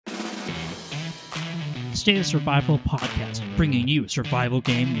the State of Survival podcast, bringing you survival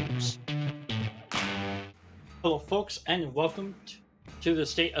game news. Hello, folks, and welcome to the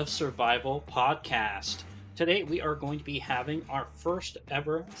State of Survival podcast. Today, we are going to be having our first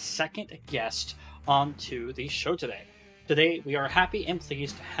ever second guest onto the show today. Today, we are happy and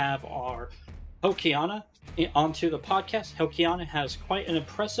pleased to have our Helkhiana onto the podcast. Helkhiana has quite an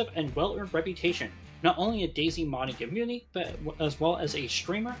impressive and well-earned reputation, not only a DayZ modding community, but as well as a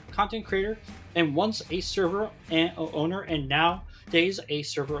streamer, content creator, and once a server owner, and nowadays a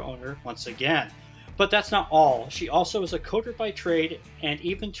server owner once again. But that's not all. She also is a coder by trade and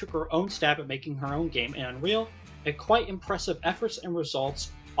even took her own stab at making her own game in Unreal, and quite impressive efforts and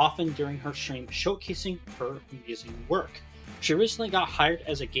results, often during her stream showcasing her amazing work. She recently got hired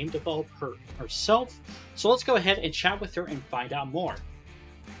as a game developer herself, so let's go ahead and chat with her and find out more.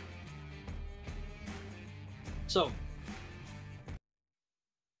 So,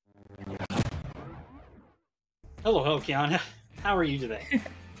 hello Helkhiana, how are you today?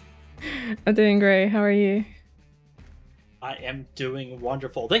 I'm doing great. How are you? I am doing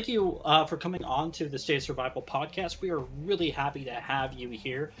wonderful. Thank you for coming on to the State of Survival podcast. We are really happy to have you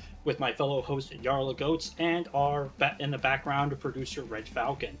here with my fellow host Jarl Goats and our in the background producer Red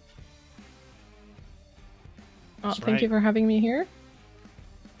Falcon. Oh, thank you for having me here.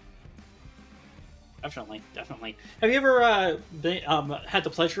 Definitely. Have you ever had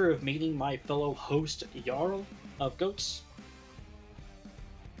the pleasure of meeting my fellow host Jarl of Goats?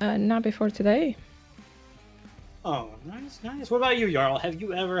 Not before today. Oh, nice. What about you, Jarl? Have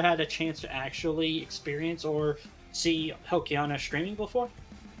you ever had a chance to actually experience or see Helkhiana streaming before?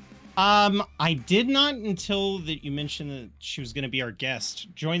 I did not until that you mentioned that she was going to be our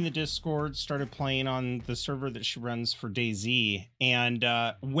guest. Joined the Discord, started playing on the server that she runs for DayZ, and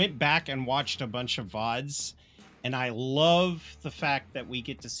went back and watched a bunch of VODs. And I love the fact that we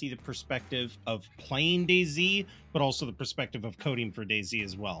get to see the perspective of playing DayZ, but also the perspective of coding for DayZ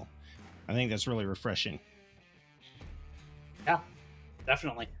as well. I think that's really refreshing. Yeah,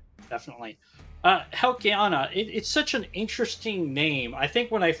 definitely. Helkhiana, it's such an interesting name. I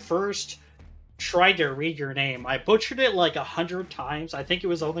think when I first tried to read your name, I butchered it like 100 times. I think it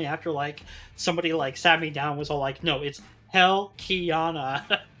was only after like somebody like sat me down and was all like, no, it's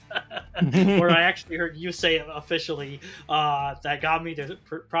Helkhiana. Where I actually heard you say it officially, that got me to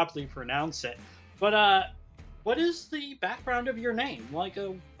properly pronounce it. But what is the background of your name? Like,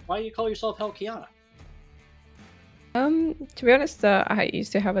 why do you call yourself Helkhiana? To be honest, I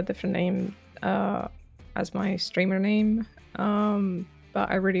used to have a different name as my streamer name, but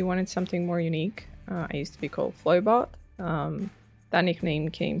I really wanted something more unique. I used to be called Flowbot. That nickname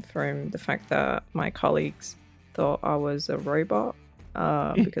came from the fact that my colleagues thought I was a robot.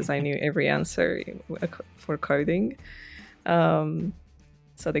 Because I knew every answer for coding.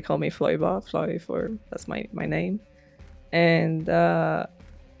 So they call me Flowbot. That's my name. And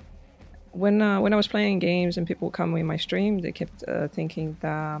when I was playing games and people would come in my stream, they kept thinking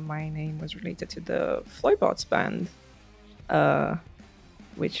that my name was related to the Flowbots band,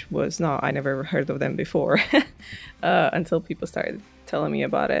 which was not. I never heard of them before until people started telling me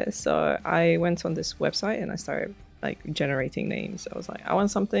about it. So I went on this website and I started like generating names. I was like, I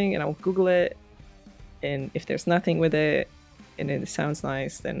want something, and I'll Google it, and if there's nothing with it and it sounds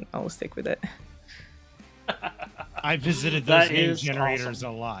nice, then I'll stick with it. I visited those name generators a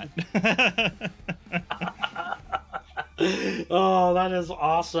lot. Oh, that is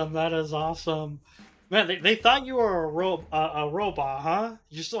awesome. Man, they thought you were a robot, huh?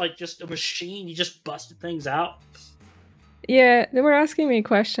 Just a machine. You just busted things out. Yeah, they were asking me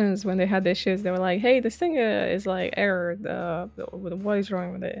questions when they had issues. They were like, hey, this thing is like error. What is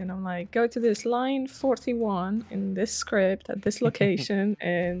wrong with it? And I'm like, go to this line 41 in this script at this location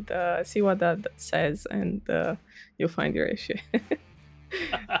and see what that says, and you'll find your issue.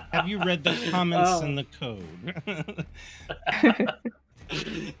 Have you read the comments in the code?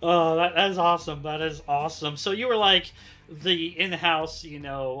 Oh, that is awesome. That is awesome. So you were like the in-house,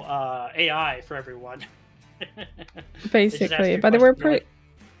 AI for everyone. Basically, but they were pretty.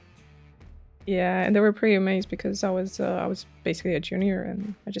 Yeah, and they were pretty amazed because I was basically a junior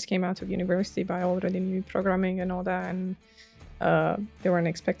and I just came out of university, but I already knew programming and all that, and they weren't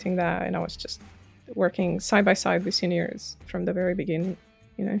expecting that, and I was just working side by side with seniors from the very beginning,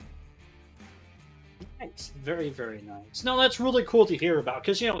 Nice, very, very nice. No, that's really cool to hear about,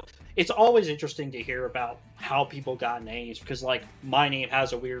 because it's always interesting to hear about how people got names, because like my name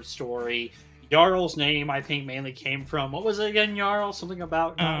has a weird story. Jarl's name, I think, mainly came from, what was it again, Jarl? Something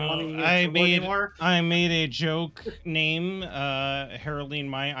about not wanting to anymore? I made a joke name heralding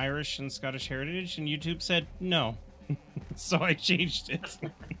my Irish and Scottish heritage, and YouTube said no. So I changed it.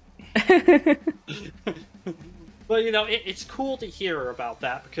 But you know, it's cool to hear about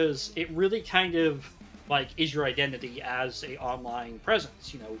that because it really kind of like is your identity as a online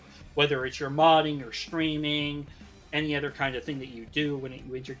presence. You know, whether it's your modding or streaming, any other kind of thing that you do when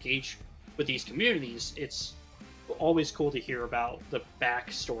you engage with these communities, it's always cool to hear about the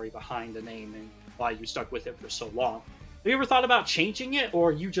backstory behind the name and why you stuck with it for so long. Have you ever thought about changing it,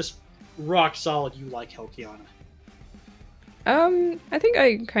 or you just rock solid you like Helkhiana? I think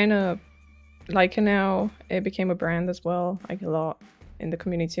I kind of like it now. It became a brand as well, like a lot in the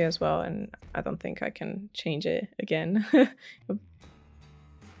community as well, and I don't think I can change it again.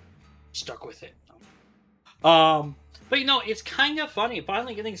 Stuck with it. But you know, it's kind of funny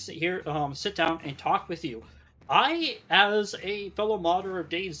finally getting to sit down and talk with you. I, as a fellow modder of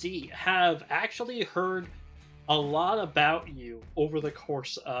DayZ, have actually heard a lot about you over the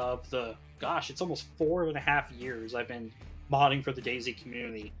course of the, gosh, it's almost 4.5 years I've been modding for the DayZ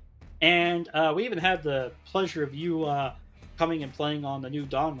community. And we even had the pleasure of you coming and playing on the new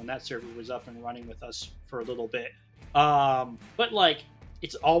Dawn when that server was up and running with us for a little bit. But like,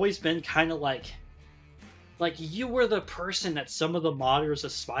 it's always been kind of like you were the person that some of the modders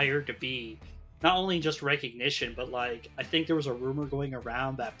aspired to be. Not only just recognition, but like, I think there was a rumor going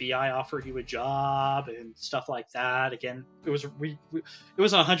around that BI offered you a job and stuff like that. Again, it was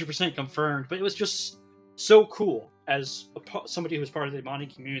 100% confirmed, but it was just so cool as somebody who was part of the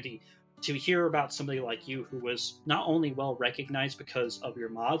modding community to hear about somebody like you who was not only well recognized because of your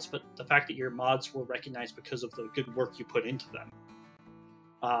mods, but the fact that your mods were recognized because of the good work you put into them.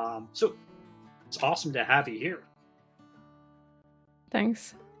 So it's awesome to have you here.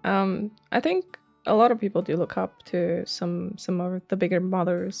 Thanks. I think a lot of people do look up to some of the bigger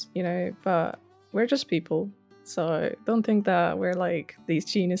modders, you know, but we're just people. So don't think that we're like these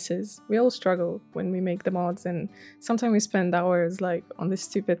geniuses. We all struggle when we make the mods, and sometimes we spend hours like on this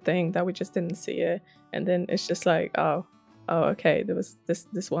stupid thing that we just didn't see it, and then it's just like, oh, okay, there was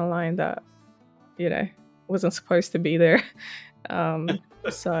this one line that, you know, wasn't supposed to be there.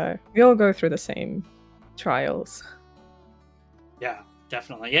 So we all go through the same trials. Yeah.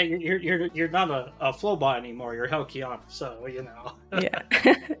 Definitely, yeah. You're not a Flowbot anymore. You're Helkhiana, so you know. Yeah.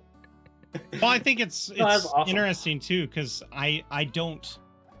 Well, I think it's awesome. Interesting too, because I don't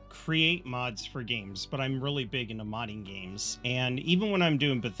create mods for games, but I'm really big into modding games. And even when I'm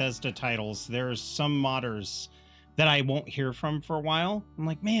doing Bethesda titles, there's some modders that I won't hear from for a while. I'm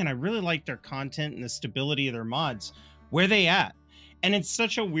like, man, I really like their content and the stability of their mods. Where they at? And it's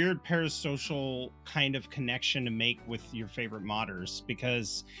such a weird parasocial kind of connection to make with your favorite modders,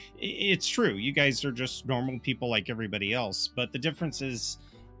 because it's true. You guys are just normal people like everybody else. But the difference is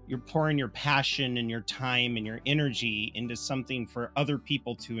you're pouring your passion and your time and your energy into something for other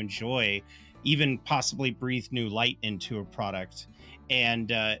people to enjoy, even possibly breathe new light into a product.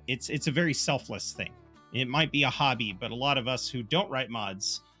 And it's a very selfless thing. It might be a hobby, but a lot of us who don't write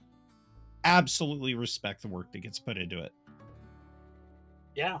mods absolutely respect the work that gets put into it.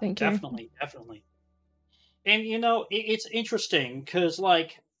 Yeah, Thank you. definitely. And you know, it's interesting because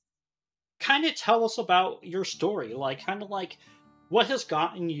like, kind of tell us about your story, like kind of like what has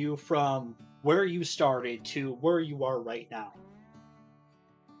gotten you from where you started to where you are right now.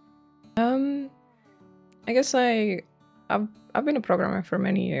 I guess I've been a programmer for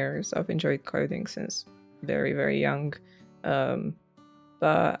many years. I've enjoyed coding since very young.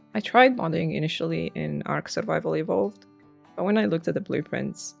 But I tried modding initially in Ark Survival Evolved. But when I looked at the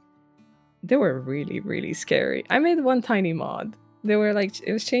blueprints, they were really scary. I made one tiny mod. They were like,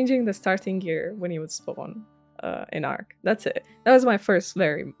 it was changing the starting gear when you would spawn in Ark. That's it. That was my first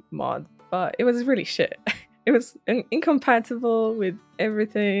very mod, but it was really shit. It was incompatible with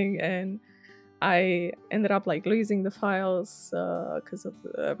everything, and I ended up like losing the files because of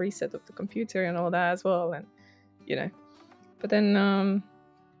the reset of the computer and all that as well, and you know. But then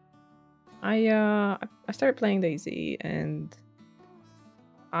I started playing DayZ, and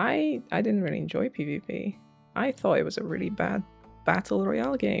I didn't really enjoy PvP. I thought it was a really bad battle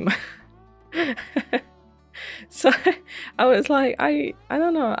royale game. So I was like, I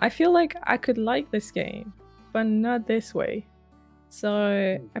don't know. I feel like I could like this game, but not this way.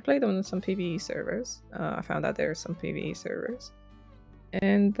 So I played on some PvE servers. I found out there are some PvE servers,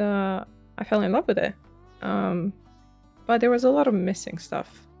 and I fell in love with it. But there was a lot of missing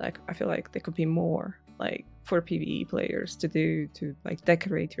stuff. Like, I feel like there could be more, like, for PvE players to do, to like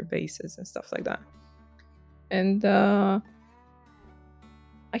decorate your bases and stuff like that. And I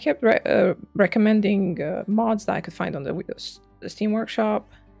kept recommending mods that I could find on the Steam Workshop,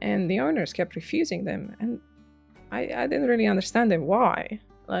 and the owners kept refusing them. And I didn't really understand them why.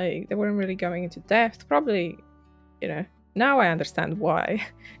 Like, they weren't really going into depth. Probably, you know, now I understand why,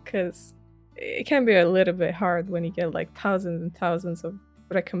 because it can be a little bit hard when you get like thousands and thousands of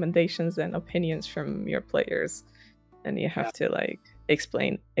recommendations and opinions from your players, and you have to like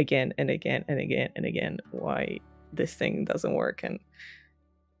explain again and again and again and again why this thing doesn't work. And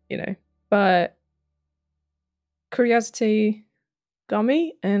but curiosity got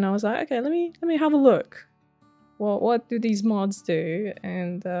me, and I was like, okay, let me have a look. Well, what do these mods do?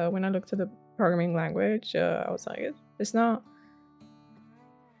 And when I looked at the programming language, I was like, it's not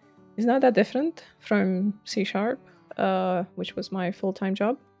that different from C#, which was my full-time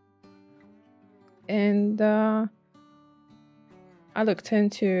job. And I looked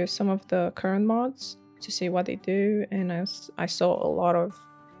into some of the current mods to see what they do, and I saw a lot of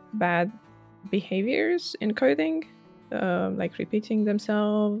bad behaviors in coding, like repeating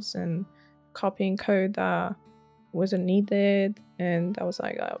themselves and copying code that wasn't needed. And I was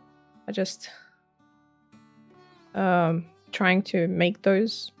like, I just trying to make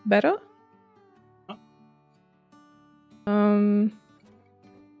those better.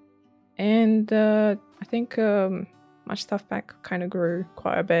 And I think my stuff pack kind of grew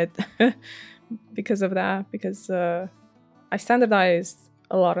quite a bit because of that, because I standardized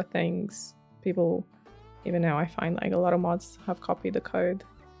a lot of things. People, even now, I find like a lot of mods have copied the code,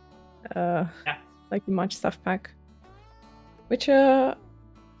 like the Much stuff pack, which I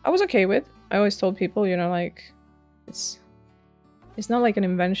was okay with. I always told people, like it's not like an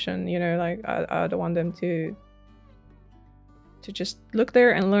invention, like I don't want them to just look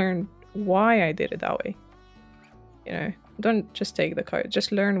there and learn why I did it that way. Don't just take the code,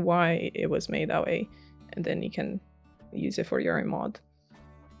 just learn why it was made that way, and then you can use it for your own mod.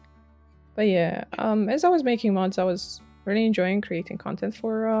 But yeah, as I was making mods, I was really enjoying creating content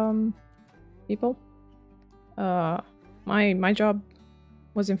for people. My job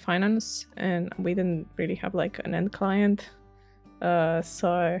was in finance, and we didn't really have like an end client,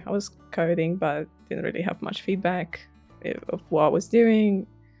 so I was coding but didn't really have much feedback of what I was doing.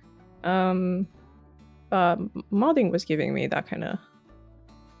 But modding was giving me that kind of,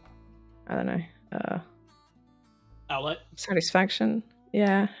 I don't know, outlet satisfaction.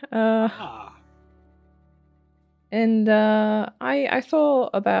 Yeah. And I thought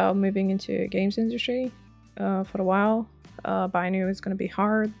about moving into games industry for a while, but I knew it was going to be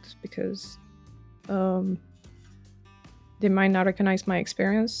hard because they might not recognize my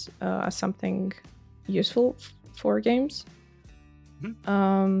experience as something useful for games.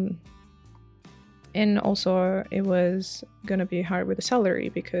 Mm-hmm. And also it was going to be hard with the salary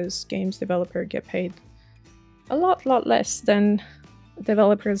because games developers get paid a lot less than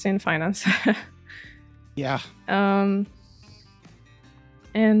developers in finance. Yeah. And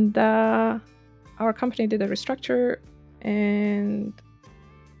our company did a restructure, and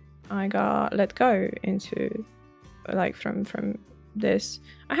I got let go into like from this.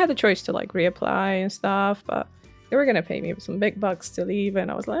 I had the choice to like reapply and stuff, but they were gonna pay me some big bucks to leave,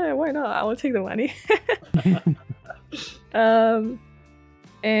 and I was like, why not? I will take the money.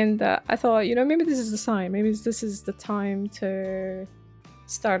 And I thought, maybe this is the sign. Maybe this is the time to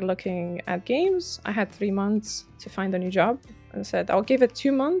start looking at games. I had 3 months to find a new job. I said, I'll give it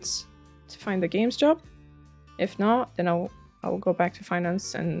 2 months to find a games job. If not, then I will go back to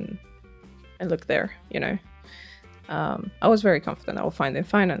finance and look there, I was very confident I will find in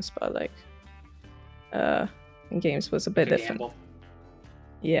finance, but like in games was a bit different. Gamble.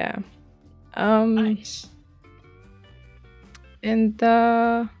 Yeah. Nice. And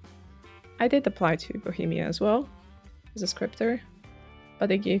I did apply to Bohemia as well as a scripter, but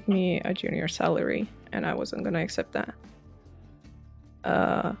they gave me a junior salary, and I wasn't gonna accept that.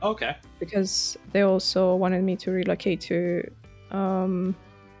 Okay. Because they also wanted me to relocate to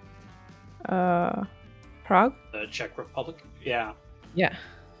Prague. The Czech Republic. Yeah. Yeah.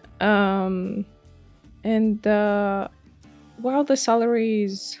 And while the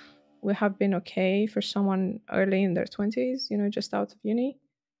salaries would have been okay for someone early in their 20s, just out of uni,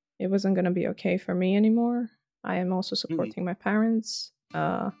 it wasn't going to be okay for me anymore. I am also supporting my parents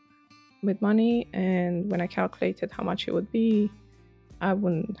with money, and when I calculated how much it would be, I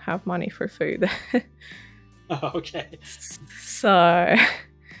wouldn't have money for food. Okay. So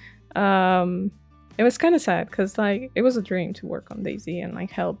it was kind of sad because like it was a dream to work on DayZ and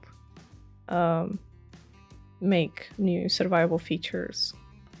like help make new survival features,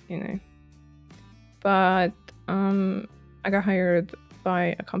 but I got hired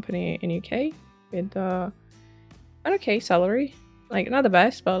by a company in UK with an okay salary, like not the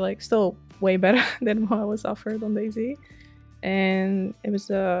best, but like still way better than what I was offered on DayZ. And it was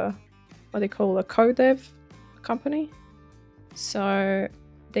what they call a co-dev company. So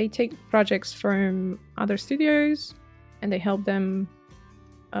they take projects from other studios and they help them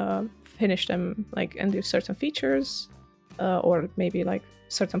finish them, like, and do certain features, or maybe like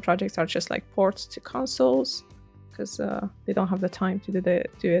certain projects are just like ports to consoles because they don't have the time to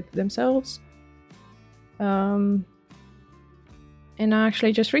do it themselves. And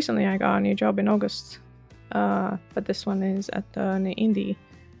actually, just recently, I got a new job in August, but this one is at an indie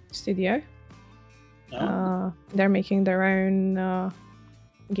studio. They're making their own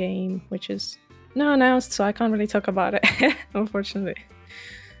game, which is not announced, so I can't really talk about it, unfortunately.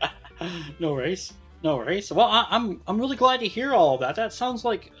 No worries. Well, I'm really glad to hear all of that. That sounds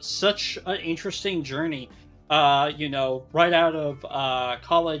like such an interesting journey. Right out of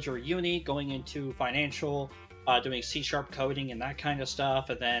college or uni, going into financial, doing C# coding and that kind of stuff,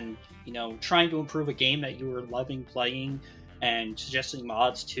 and then trying to improve a game that you were loving playing, and suggesting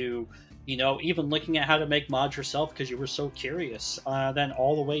mods to, even looking at how to make mods yourself because you were so curious. Then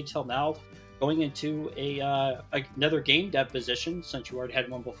all the way till now, going into another game dev position, since you already had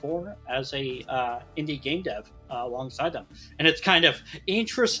one before, as a indie game dev alongside them. And it's kind of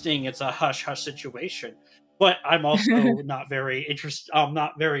interesting. It's a hush-hush situation. But I'm also not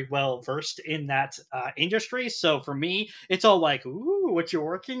very well versed in that industry. So for me, it's all like, ooh, what you're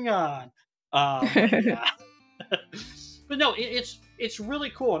working on. Yeah. But no, it's really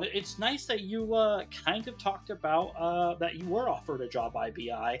cool. And it's nice that you kind of talked about that you were offered a job by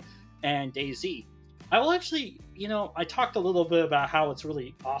BI and DayZ. I will actually, I talked a little bit about how it's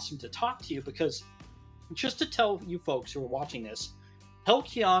really awesome to talk to you, because just to tell you folks who are watching this,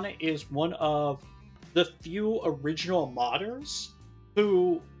 Helkhiana is one of the few original modders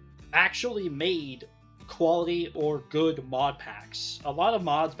who actually made quality or good mod packs. A lot of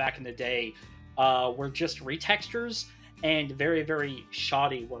mods back in the day were just retextures and very, very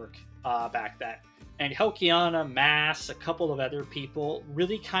shoddy work back then. And Helkhiana, Mass, a couple of other people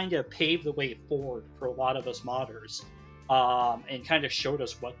really kind of paved the way forward for a lot of us modders, and kind of showed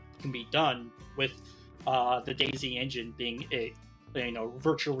us what can be done with the DayZ engine being a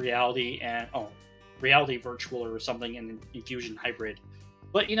virtual reality and reality virtual or something, in an Infusion hybrid.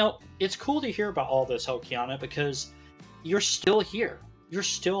 But it's cool to hear about all this, Helkhiana, because you're still here. You're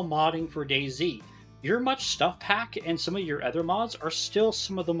still modding for DayZ. Your Much Stuff pack and some of your other mods are still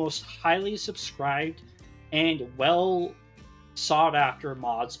some of the most highly subscribed and well sought after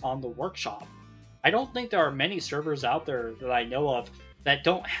mods on the workshop. I don't think there are many servers out there that I know of that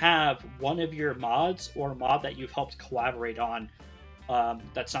don't have one of your mods or a mod that you've helped collaborate on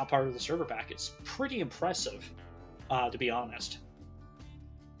that's not part of the server pack. It's pretty impressive, to be honest.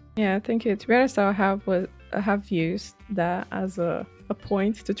 Yeah, thank you. To be honest, I have used that as a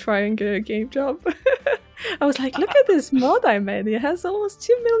point to try and get a game job. I was like, look at this mod I made. It has almost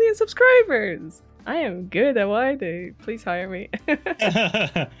 2 million subscribers. I am good at what I do. Please hire me.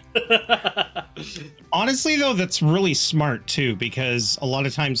 Honestly, though, that's really smart, too, because a lot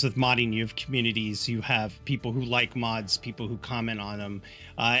of times with modding, you have communities, you have people who like mods, people who comment on them.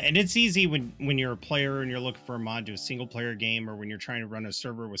 And it's easy when you're a player and you're looking for a mod to a single-player game, or when you're trying to run a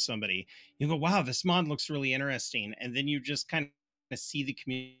server with somebody, you go, wow, this mod looks really interesting. And then you just kind of see the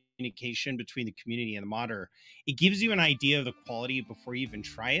communication between the community and the modder. It gives you an idea of the quality before you even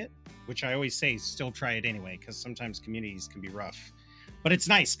try it, which I always say, still try it anyway, because sometimes communities can be rough. But it's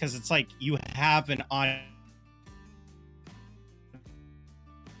nice because it's like you have an audience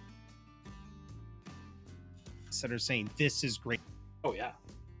that are saying this is great. Oh yeah.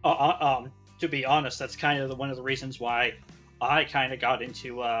 To be honest, that's kind of one of the reasons why I kind of got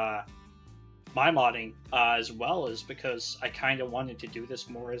into my modding as well, is because I kind of wanted to do this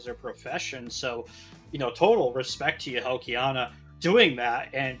more as a profession. So, total respect to you, Helkhiana, doing that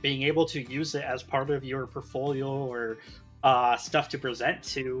and being able to use it as part of your portfolio or stuff to present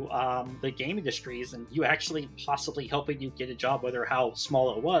to the game industries, and you actually possibly helping you get a job, whether how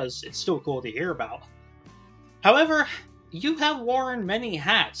small it was. It's still cool to hear about. However, you have worn many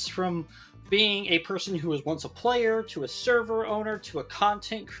hats, from being a person who was once a player, to a server owner, to a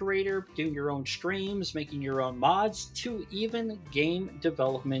content creator, doing your own streams, making your own mods, to even game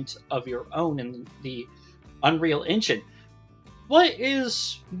development of your own in the Unreal Engine. What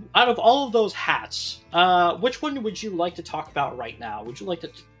is, out of all of those hats, which one would you like to talk about right now? Would you like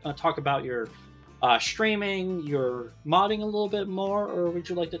to talk about your streaming, your modding a little bit more, or would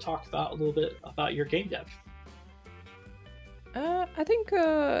you like to talk about a little bit about your game dev? I think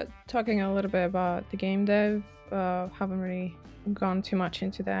talking a little bit about the game dev, haven't really gone too much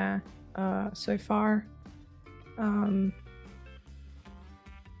into that so far.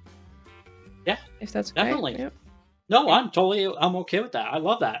 Yeah, if that's definitely. Okay. Yep. No, I'm okay with that. I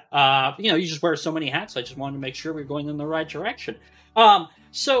love that. You just wear so many hats. I just wanted to make sure we're going in the right direction.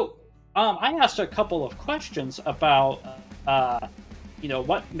 So I asked a couple of questions about,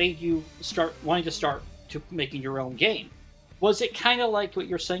 what made you start wanting to start to making your own game. Was it kind of like what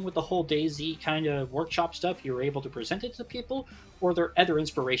you're saying with the whole DayZ kind of workshop stuff? You were able to present it to people, or are there other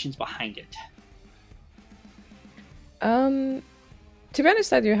inspirations behind it? To be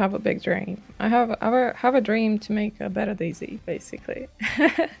honest, I do have a big dream. I have a dream to make a better DayZ, basically.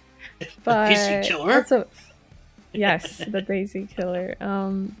 But DayZ killer? Yes, the DayZ killer.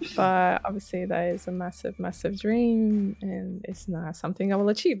 But obviously that is a massive, massive dream, and it's not something I will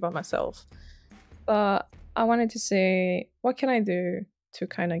achieve by myself. But I wanted to say, what can I do to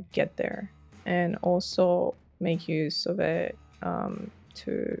kind of get there, and also make use of it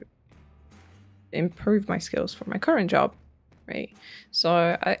to improve my skills for my current job, right?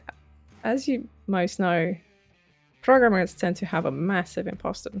 So as you most know, programmers tend to have a massive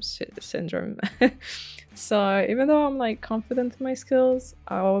imposter syndrome. So even though I'm like confident in my skills,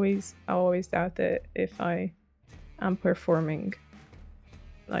 I always doubt it if I am performing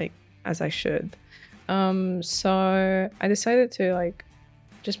like as I should. So I decided to like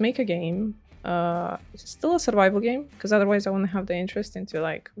just make a game. It's still a survival game, because otherwise I wouldn't have the interest into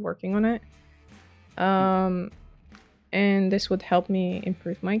like working on it. And this would help me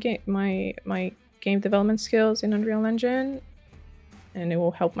improve my game development skills in Unreal Engine, and it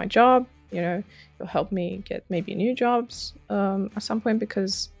will help my job. It'll help me get maybe new jobs at some point,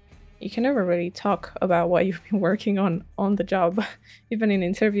 because you can never really talk about what you've been working on the job. Even in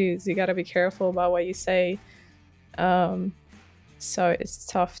interviews, you gotta be careful about what you say. So it's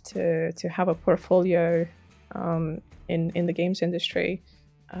tough to have a portfolio in the games industry,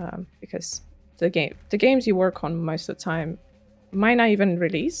 because the games you work on most of the time might not even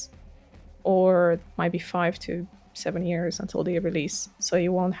release, or might be 5 to 7 years until they release, so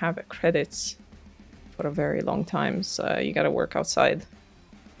you won't have credits for a very long time. So you got to work outside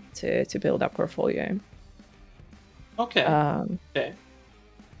to build that portfolio. Okay. Okay.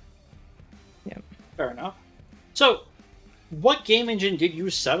 Yeah. Fair enough. So, what game engine did you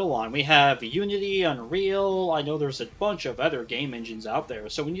settle on? We have Unity, Unreal. I know there's a bunch of other game engines out there.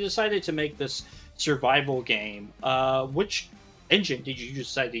 So when you decided to make this survival game, which engine did you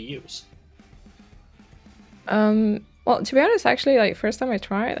decide to use? Well, to be honest, actually, like first time I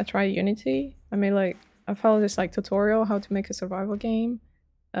tried Unity. I mean, like I followed this like tutorial how to make a survival game.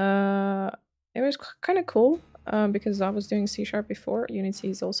 It was kind of cool because I was doing C# before. Unity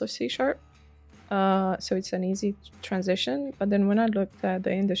is also C#, so it's an easy transition. But then when I looked at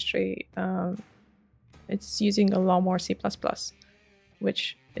the industry, it's using a lot more C++,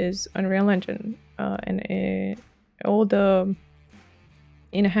 which is Unreal Engine, and all the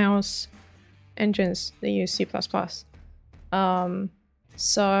in-house engines, they use C++.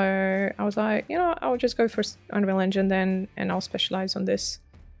 So I was like, I'll just go for Unreal Engine then, and I'll specialize on this.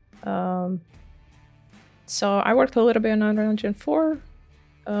 So I worked a little bit on Unreal Engine 4,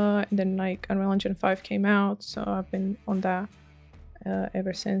 and then like Unreal Engine 5 came out, so I've been on that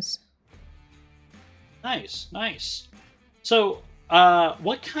ever since. Nice. So,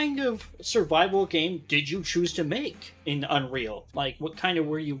 what kind of survival game did you choose to make in Unreal? Like, what kind of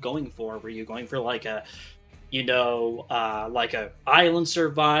were you going for? Were you going for like a, like a island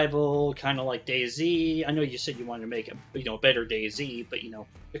survival, kind of like DayZ? I know you said you wanted to make a, better DayZ, but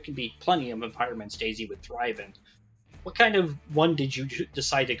there can be plenty of environments DayZ would thrive in. What kind of one did you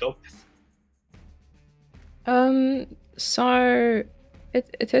decide to go with? So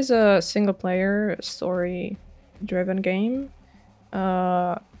it is a single player story driven game.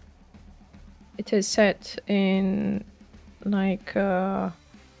 It is set in like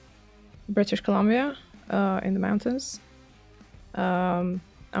British Columbia, in the mountains. I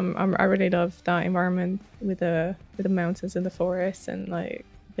really love that environment with the mountains and the forest and like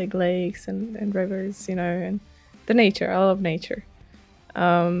big lakes and rivers, and the nature. I love nature.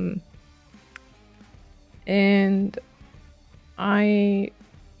 And I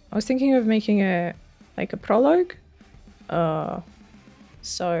was thinking of making a prologue.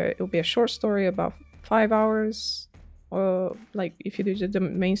 So it will be a short story about 5 hours, or like if you do the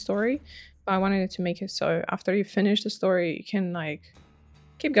main story. But I wanted to make it so after you finish the story, you can like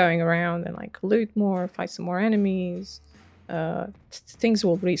keep going around and like loot more, fight some more enemies. Things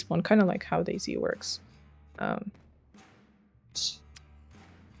will respawn, kind of like how DayZ works. I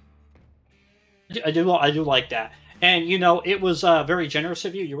do like that. And, it was very generous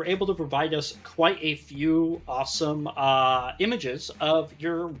of you. You were able to provide us quite a few awesome images of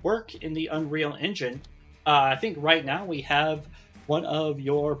your work in the Unreal Engine. I think right now we have one of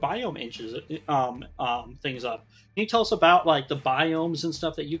your biome images, things up. Can you tell us about, like, the biomes and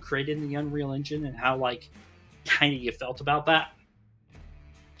stuff that you created in the Unreal Engine and how, like, kind of you felt about that?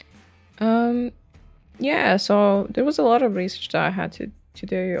 Yeah, so there was a lot of research that I had to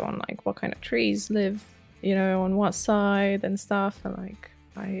do on like what kind of trees live, on what side and stuff. And like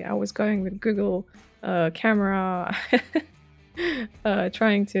I was going with Google camera,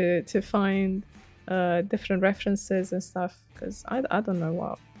 trying to find different references and stuff because I don't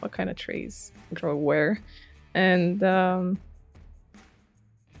know what kind of trees grow where, and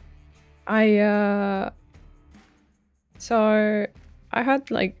so I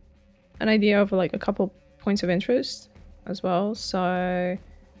had like an idea of like a couple points of interest as well. So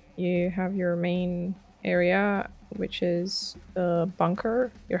you have your main area, which is the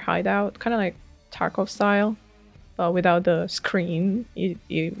bunker, your hideout, kind of like Tarkov style, but without the screen.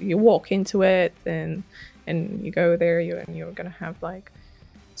 You walk into it and you go there. You're gonna have like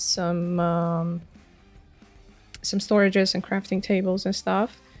some storages and crafting tables and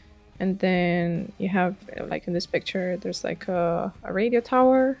stuff. And then you have, like in this picture, there's like a radio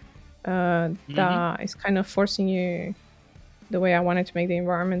tower that is kind of forcing you, the way I wanted to make the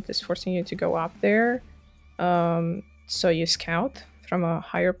environment is forcing you to go up there. So you scout from a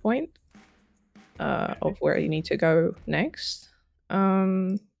higher point of where you need to go next.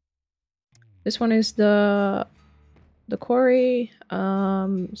 This one is the quarry.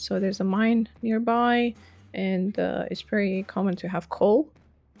 So there's a mine nearby, and it's very common to have coal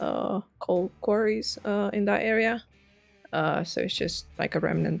quarries in that area. So it's just like a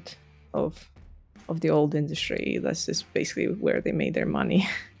remnant of the old industry. That's just basically where they made their money.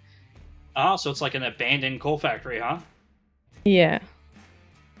 Oh, so it's like an abandoned coal factory, huh? Yeah.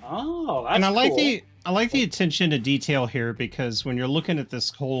 Oh, that's and I cool. like the attention to detail here, because when you're looking at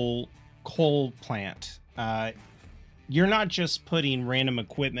this coal plant, you're not just putting random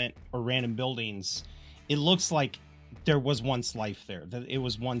equipment or random buildings. It looks like there was once life there, that it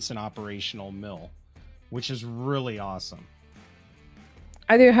was once an operational mill, which is really awesome.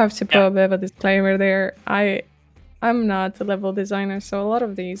 I do have to put a bit of a disclaimer there. I'm not a level designer, so a lot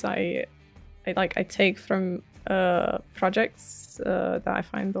of these I take from projects that I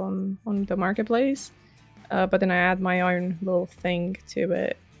find on the marketplace, but then I add my own little thing to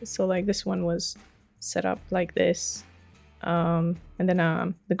it. So like this one was set up like this, and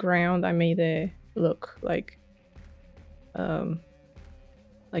then the ground I made it look like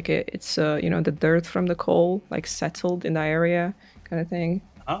it's the dirt from the coal like settled in that area kind of thing.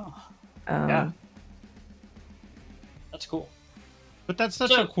 Oh, yeah, that's cool. But that's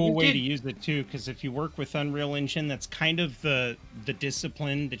such a cool way to use it too, because if you work with Unreal Engine, that's kind of the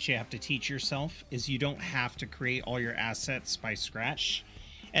discipline that you have to teach yourself, is you don't have to create all your assets by scratch.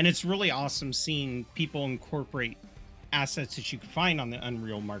 And it's really awesome seeing people incorporate assets that you can find on the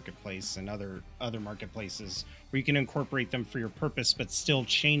Unreal Marketplace and other marketplaces, where you can incorporate them for your purpose, but still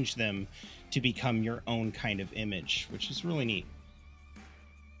change them to become your own kind of image, which is really neat.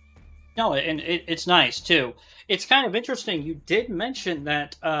 No, and it's nice too. It's kind of interesting. You did mention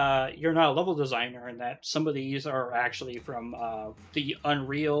that you're not a level designer, and that some of these are actually from the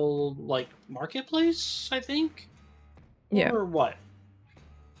Unreal marketplace, I think. Yeah. Or what?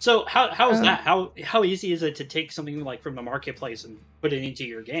 So how is that? How easy is it to take something like from the marketplace and put it into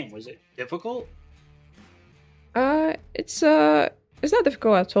your game? Was it difficult? It's not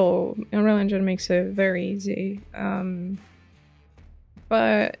difficult at all. Unreal Engine makes it very easy.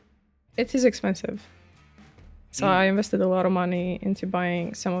 But it is expensive. So I invested a lot of money into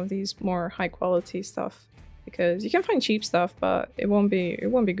buying some of these more high quality stuff, because you can find cheap stuff, but it won't be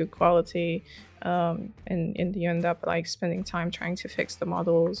good quality. And you end up like spending time trying to fix the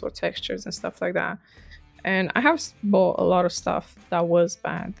models or textures and stuff like that. And I have bought a lot of stuff that was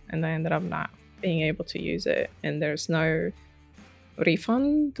bad, and I ended up not being able to use it. And there's no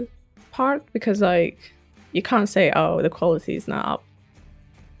refund part, because like you can't say, oh, the quality is not up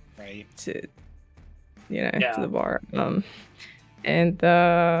to the bar. So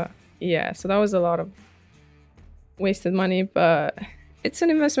that was a lot of wasted money, but it's an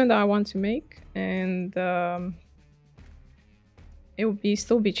investment that I want to make, and it would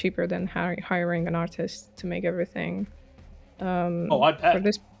still be cheaper than hiring an artist to make everything. I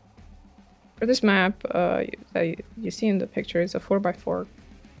bet. For this map that you see in the picture, is a 4x4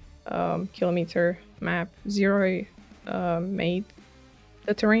 kilometer map. Zero made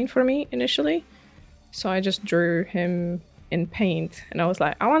the terrain for me initially, so I just drew him in paint, and I was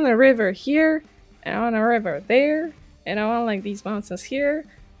like, I want a river here, and I want a river there, and I want like these mountains here,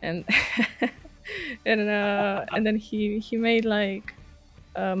 and and then he made like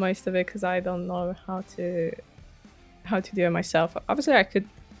most of it, because I don't know how to do it myself. Obviously I could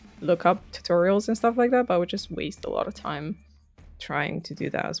look up tutorials and stuff like that, but I would just waste a lot of time trying to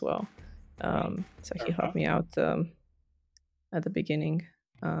do that as well. So he helped me out at the beginning.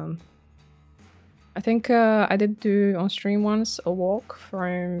 I think I did do on stream once a walk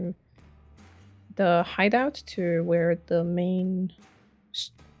from the hideout to where the main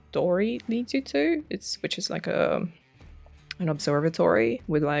story leads you to. Which is like an observatory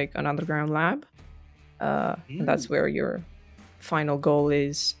with like an underground lab. And that's where your final goal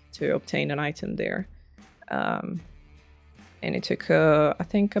is, to obtain an item there. And it took I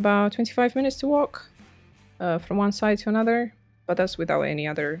think about 25 minutes to walk from one side to another, but that's without any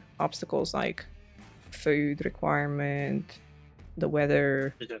other obstacles like food requirement, the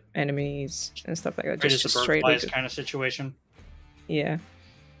weather, enemies, and stuff like that. Just a bird flies kind of situation. Yeah.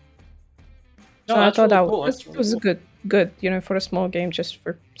 No, so I thought really that cool. was cool. good, you know, for a small game, just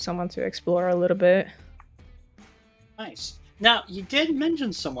for someone to explore a little bit. Nice. Now, you did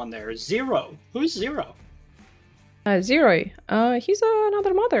mention someone there, Zero. Who's Zero? Zero. He's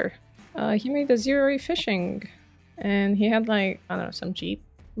another modder. He made the Zero fishing, and he had like, I don't know, some Jeep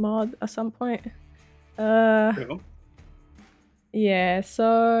mod at some point. Cool. Yeah,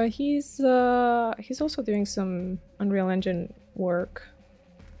 so he's also doing some Unreal Engine work.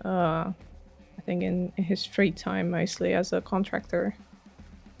 I think in his free time, mostly as a contractor.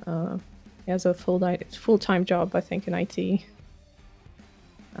 He has a full-time job, I think, in IT.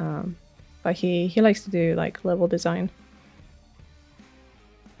 But he likes to do like level design.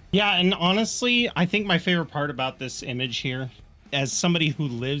 Yeah, and honestly, I think my favorite part about this image here, as somebody who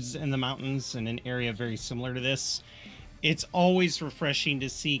lives in the mountains in an area very similar to this, it's always refreshing to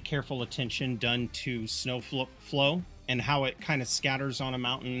see careful attention done to snow flow and how it kind of scatters on a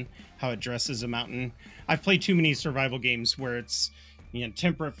mountain, how it dresses a mountain. I've played too many survival games where it's, you know,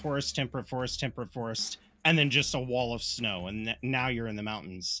 temperate forest, temperate forest, temperate forest, and then just a wall of snow, and now you're in the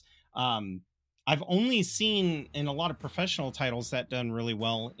mountains. I've only seen in a lot of professional titles that done really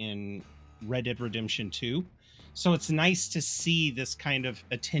well in Red Dead Redemption 2. So it's nice to see this kind of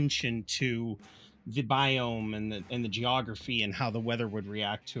attention to the biome and the geography and how the weather would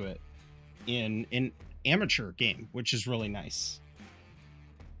react to it in amateur game, which is really nice.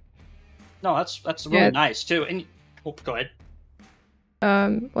 No, that's really nice too. And go ahead.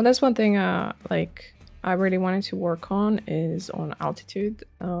 Well, that's one thing like I really wanted to work on is on altitude.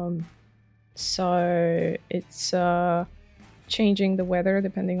 So it's changing the weather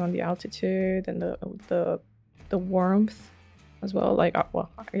depending on the altitude and the warmth as well. Like, well,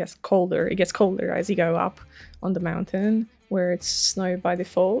 I guess colder. It gets colder as you go up on the mountain where it's snow by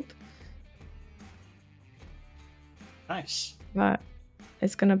default. Nice. But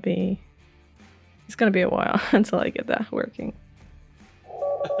it's gonna be a while until I get that working.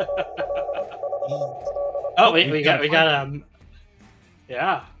 Oh, we got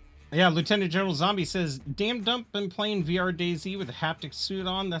Yeah, Lieutenant General Zombie says, "Damn dump been playing VR DayZ with a haptic suit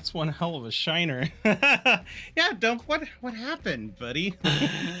on. That's one hell of a shiner." Yeah, Dump, what happened, buddy?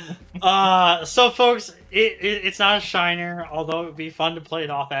 So folks, it's not a shiner, although it would be fun to play it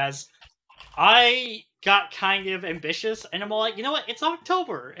off as. I got kind of ambitious, and I'm like, you know what? It's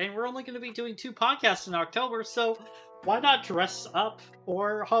October, and we're only going to be doing 2 podcasts in October, so why not dress up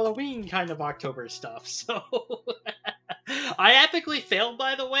for Halloween kind of October stuff? So I epically failed,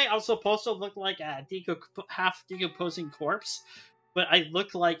 by the way. I was supposed to look like a half decomposing corpse, but I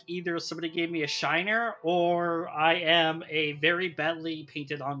look like either somebody gave me a shiner or I am a very badly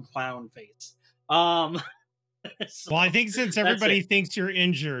painted on clown face. So, well, I think since everybody thinks you're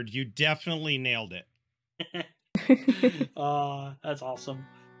injured, you definitely nailed it. That's awesome.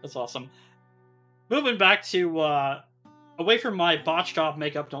 That's awesome. Moving back to away from my botched off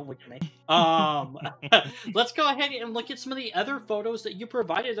makeup, don't look at me. Let's go ahead and look at some of the other photos that you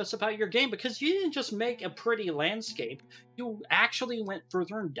provided us about your game, because you didn't just make a pretty landscape, you actually went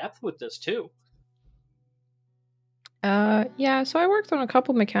further in depth with this too. Yeah, so I worked on a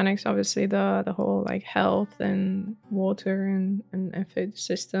couple mechanics, obviously the whole like health and water and food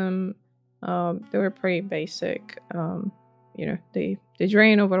system. They were pretty basic. You know, they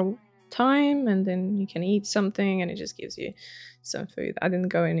drain over time, and then you can eat something and it just gives you some food. I didn't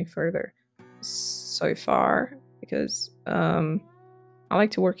go any further so far because I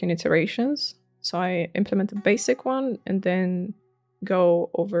like to work in iterations. So I implement a basic one and then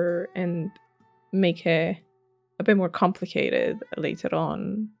go over and make a bit more complicated later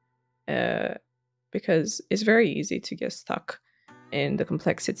on, because it's very easy to get stuck in the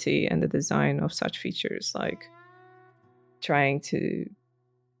complexity and the design of such features, like trying to,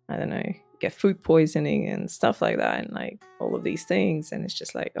 I don't know, get food poisoning and stuff like that, and like all of these things, and it's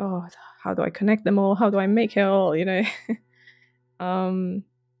just like, oh, how do I connect them all? How do I make it all, you know?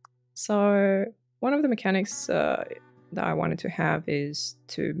 So one of the mechanics that I wanted to have is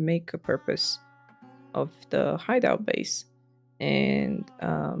to make a purpose of the hideout base, and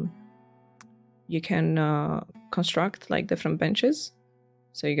you can construct like different benches.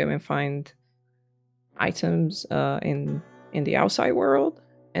 So you go and find items in the outside world,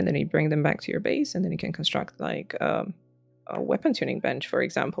 and then you bring them back to your base, and then you can construct like a weapon tuning bench, for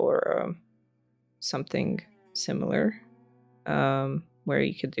example, or something similar, where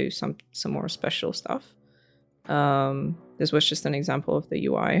you could do some more special stuff. This was just an example of the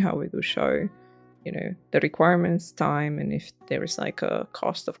UI, how it will show, the requirements, time, and if there is like a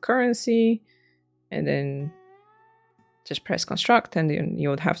cost of currency, and then just press construct, and then you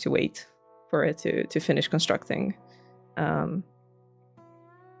would have to wait for it to finish constructing. I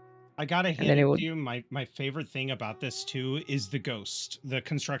gotta hand it to you. My favorite thing about this too is the ghost, the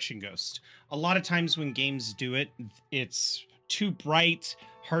construction ghost. A lot of times when games do it, it's too bright,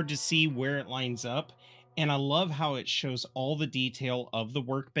 hard to see where it lines up. And I love how it shows all the detail of the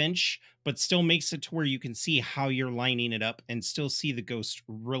workbench, but still makes it to where you can see how you're lining it up and still see the ghost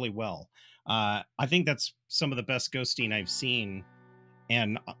really well. I think that's some of the best ghosting I've seen.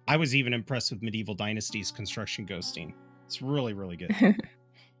 And I was even impressed with Medieval Dynasty's construction ghosting. It's really, really good.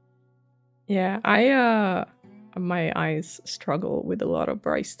 Yeah, my eyes struggle with a lot of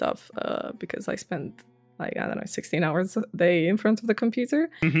bright stuff because I spend like, I don't know, 16 hours a day in front of the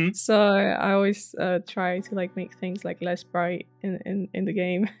computer. Mm-hmm. So I always try to like make things like less bright in the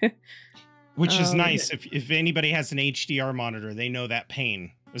game. Which is nice. If anybody has an HDR monitor, they know that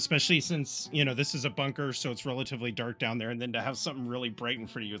pain, especially since, this is a bunker, so it's relatively dark down there. And then to have something really bright in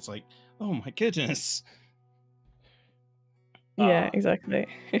front of you, it's like, oh my goodness. Yeah, exactly.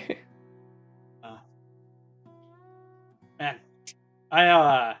 Man,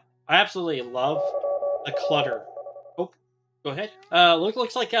 I absolutely love the clutter. Oh, go ahead.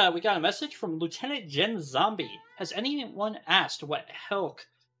 Looks like we got a message from Lieutenant Jen Zombie. Has anyone asked what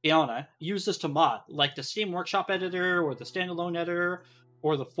Helkhiana uses to mod, like the Steam Workshop editor, or the standalone editor,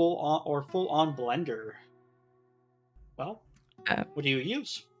 or the full-on Blender? Well, what do you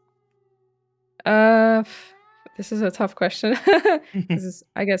use? This is a tough question. This is,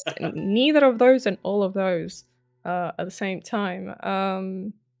 I guess, neither of those and all of those at the same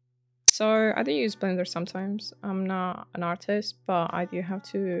time. So I do use Blender sometimes. I'm not an artist, but I do have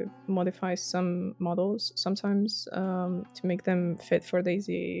to modify some models sometimes to make them fit for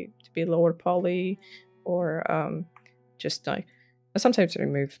DayZ, to be lower poly, or just like sometimes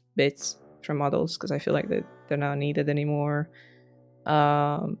remove bits from models because I feel like they're not needed anymore.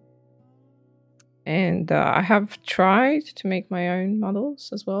 And I have tried to make my own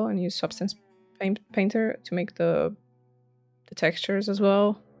models as well and use Substance Painter to make the textures as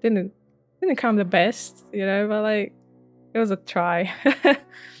well. Didn't come the best, but like it was a try.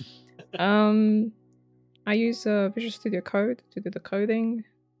 I use Visual Studio Code to do the coding.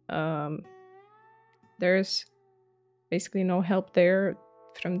 There's basically no help there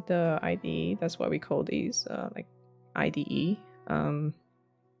from the IDE. That's why we call these like IDE. And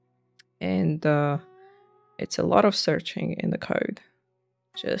it's a lot of searching in the code.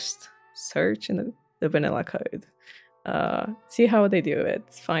 Just search in the vanilla code. See how they do it.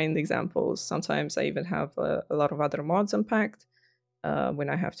 Find examples. Sometimes I even have a lot of other mods unpacked when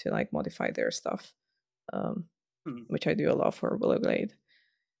I have to like modify their stuff, which I do a lot for Willowglade.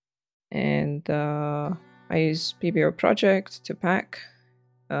 And I use PBO Project to pack.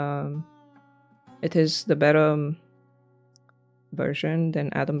 It is the better version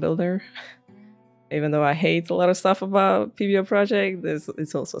than Atom Builder. Even though I hate a lot of stuff about PBO Project,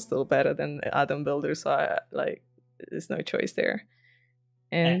 it's also still better than Atom Builder, so there's no choice there.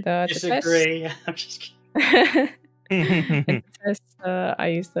 And disagree. I'm just kidding. And to test, I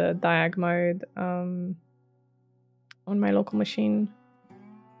use the diag mode on my local machine.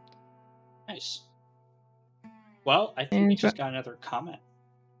 Nice. Well, I think we just got another comment.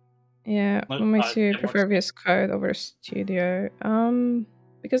 Yeah, what makes you prefer VS Code over Studio?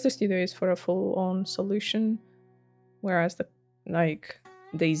 Because the Studio is for a full-on solution, whereas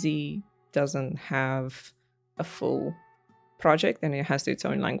DayZ doesn't have a full project and it has its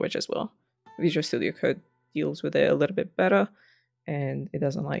own language as well. Visual Studio Code deals with it a little bit better, and it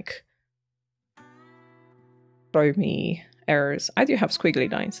doesn't throw me errors. I do have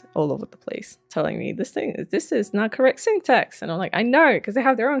squiggly lines all over the place telling me this is not correct syntax, and I'm like, I know, because they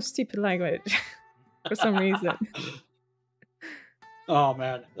have their own stupid language for some reason. Oh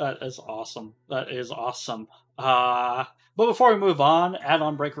man, that is awesome. But before we move on,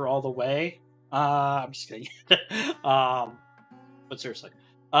 add-on breaker all the way. I'm just kidding. But seriously.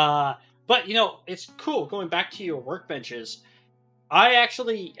 But it's cool going back to your workbenches. I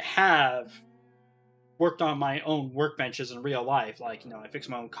actually have worked on my own workbenches in real life. I fix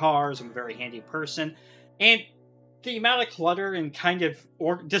my own cars. I'm a very handy person. And the amount of clutter and kind of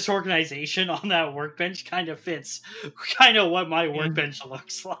disorganization on that workbench kind of fits kind of what my workbench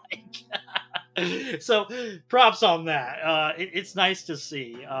looks like. So props on that. It's nice to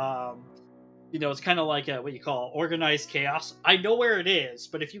see. You know, it's kind of like what you call organized chaos. I know where it is,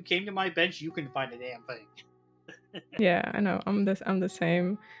 but if you came to my bench, you can find a damn thing. Yeah, I know. I'm the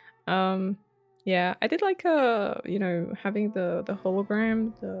same. Yeah, I did like you know, having the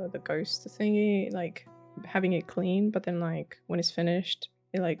hologram, the ghost thingy, like having it clean, but then like when it's finished,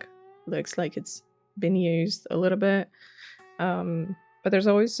 it like looks like it's been used a little bit. But there's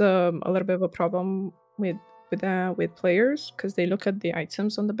always a little bit of a problem with players because they look at the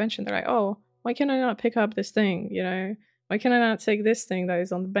items on the bench and they're like, oh, why can I not pick up this thing? You know, why can I not take this thing that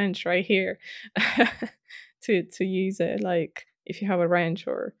is on the bench right here to use it? Like if you have a wrench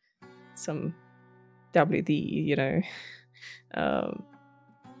or some WD, you know.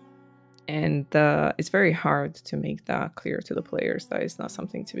 And it's very hard to make that clear to the players that it's not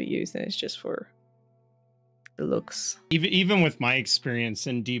something to be used and it's just for the looks. Even with my experience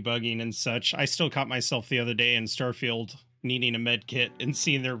in debugging and such, I still caught myself the other day in Starfield needing a med kit and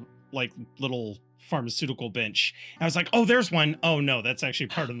seeing their like little pharmaceutical bench. I was like, oh, there's one. Oh no, that's actually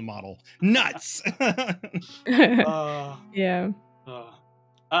part of the model. Nuts. Yeah.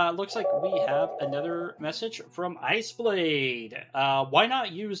 Looks like we have another message from Iceblade. Why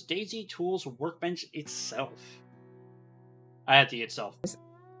not use DayZ Tools Workbench itself? I had the itself.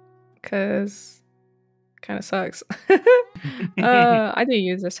 Because kind of sucks. I do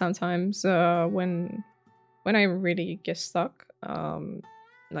use it sometimes when I really get stuck,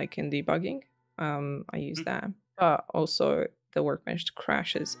 like in debugging. I use that, but also the workbench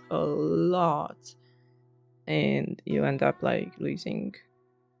crashes a lot, and you end up like losing,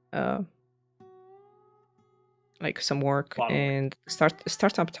 like some work, and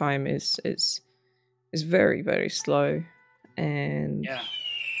startup time is very, very slow, and yeah,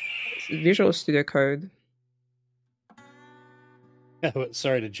 Visual Studio Code.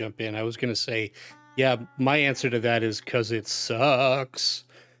 Sorry to jump in. I was going to say, yeah, my answer to that is because it sucks.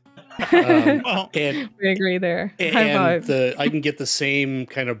 And we agree there. And I can get the same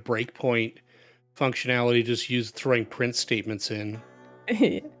kind of breakpoint functionality, just throwing print statements in.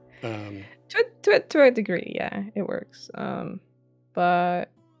 To a degree, yeah, it works. But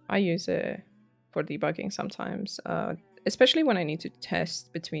I use it for debugging sometimes, especially when I need to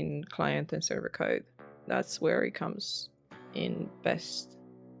test between client and server code. That's where it comes in best.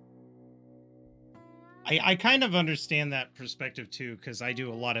 I kind of understand that perspective too, because I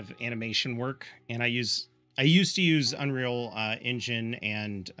do a lot of animation work, and I used to use Unreal Engine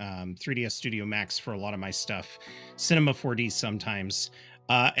and 3ds Studio Max for a lot of my stuff, Cinema 4D sometimes,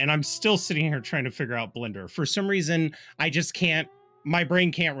 and I'm still sitting here trying to figure out Blender. For some reason, I just can't, my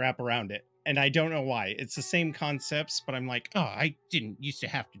brain can't wrap around it, and I don't know why. It's the same concepts, but I'm like, oh, I didn't used to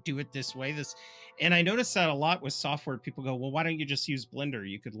have to do it this way. And I notice that a lot with software. People go, well, why don't you just use Blender?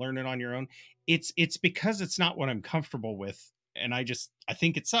 You could learn it on your own. It's because it's not what I'm comfortable with. And I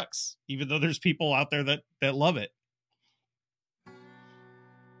think it sucks, even though there's people out there that love it.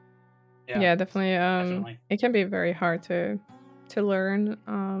 Yeah, definitely. It can be very hard to learn.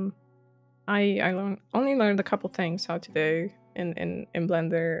 I only learned a couple things how to do in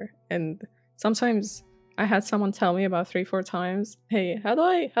Blender, and sometimes I had someone tell me about 3-4 times, hey, how do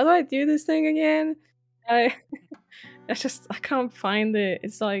I do this thing again? I can't find it.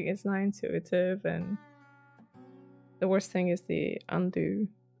 It's like it's not intuitive, and the worst thing is the undo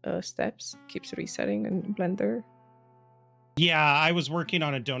steps keeps resetting in Blender. Yeah, I was working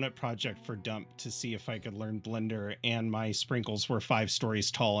on a donut project for Dump to see if I could learn Blender, and my sprinkles were 5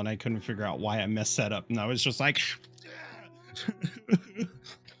 stories tall, and I couldn't figure out why I messed that up. And I was just like,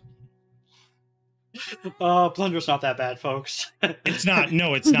 Blender's not that bad, folks. It's not.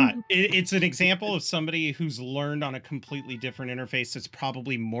 No, it's not. It's an example of somebody who's learned on a completely different interface that's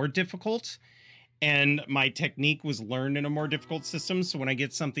probably more difficult. And my technique was learned in a more difficult system. So when I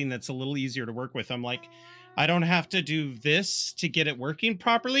get something that's a little easier to work with, I'm like, I don't have to do this to get it working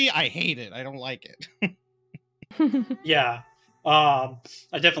properly. I hate it. I don't like it. Yeah. I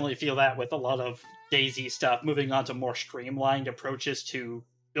definitely feel that with a lot of DayZ stuff, moving on to more streamlined approaches to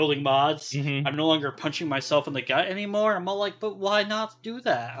building mods. I'm no longer punching myself in the gut anymore. I'm all like, but why not do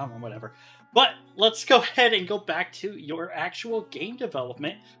that? I don't know, whatever. But let's go ahead and go back to your actual game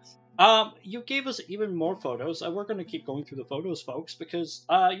development. You gave us even more photos. We're going to keep going through the photos, folks, because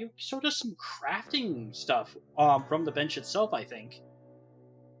you showed us some crafting stuff from the bench itself, I think.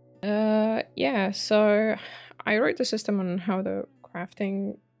 Yeah, so I wrote the system on how the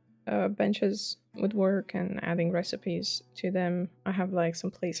crafting benches would work and adding recipes to them. I have like some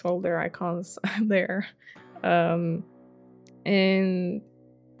placeholder icons there. And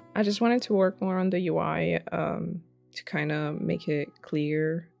I just wanted to work more on the UI to kind of make it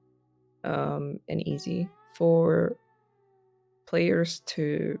clear and easy for players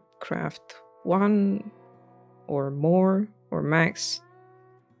to craft one or more or max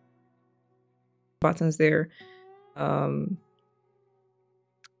buttons there.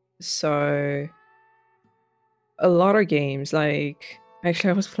 So a lot of games, like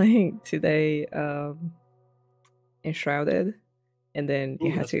actually I was playing today Enshrouded, and then Ooh,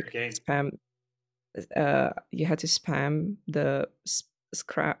 you had that's a to good game. spam the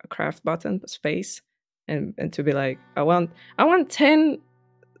craft button space and to be like, I want 10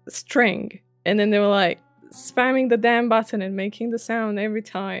 string, and then they were like spamming the damn button and making the sound every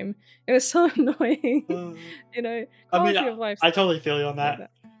time. It was so annoying. You know, I mean, quality of life I totally feel you on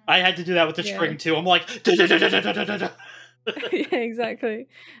that. I had to do that with the Yeah. string too. I'm like, yeah, exactly.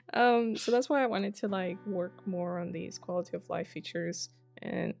 So that's why I wanted to like work more on these quality of life features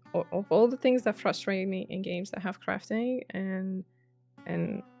and of all the things that frustrate me in games that have crafting, and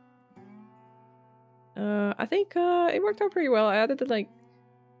I think it worked out pretty well. I added like,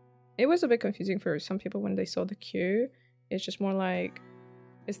 it was a bit confusing for some people when they saw the queue. It's just more like,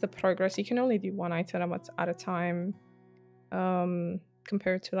 it's the progress. You can only do one item at a time,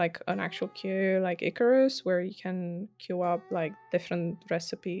 compared to like an actual queue like Icarus, where you can queue up like different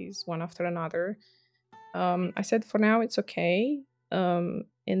recipes one after another. I said for now it's okay, and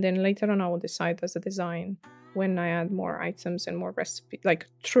then later on I will decide as a design when I add more items and more recipes, like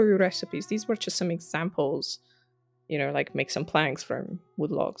true recipes. These were just some examples, you know, like make some planks from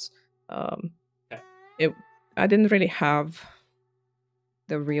wood logs. I didn't really have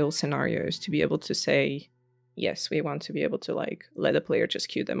the real scenarios to be able to say, yes, we want to be able to like let a player just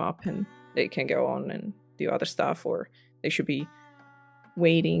queue them up and they can go on and do other stuff, or they should be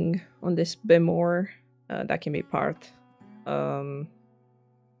waiting on this bit more. That can be part of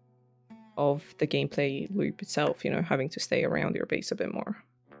the gameplay loop itself, you know, having to stay around your base a bit more.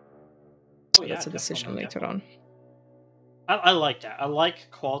 So that's a decision later on. I like that. I like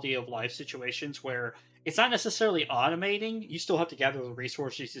quality of life situations where it's not necessarily automating. You still have to gather the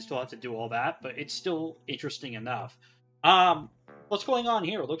resources. You still have to do all that, but it's still interesting enough. What's going on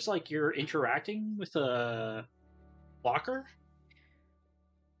here? It looks like you're interacting with a locker.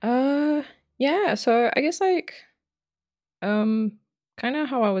 Yeah. So I guess like, kind of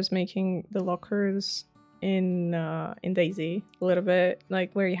how I was making the lockers in DayZ a little bit,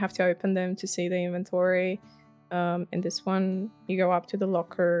 like where you have to open them to see the inventory. In this one, you go up to the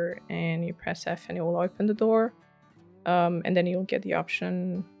locker and you press F and it will open the door. And then you'll get the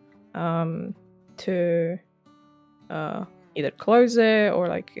option to either close it or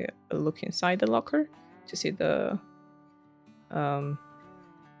like look inside the locker to see the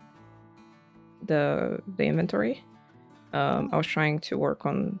inventory. I was trying to work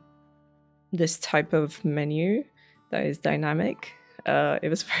on this type of menu that is dynamic. It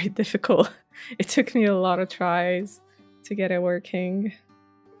was very difficult. It took me a lot of tries to get it working,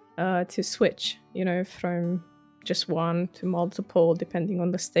 to switch, you know, from just one to multiple depending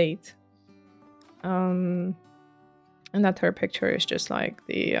on the state. And that third picture is just like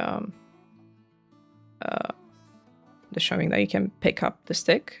the showing that you can pick up the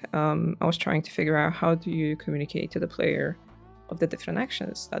stick. I was trying to figure out how do you communicate to the player of the different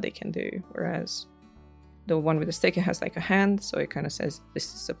actions that they can do, whereas the one with the stick, it has like a hand, so it kind of says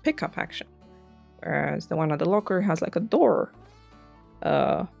this is a pickup action, whereas the one at the locker has like a door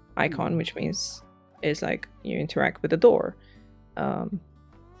icon, which means it's like you interact with the door.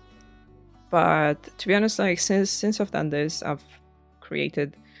 But to be honest, like since I've done this, I've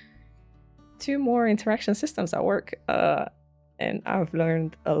created 2 more interaction systems at work, and I've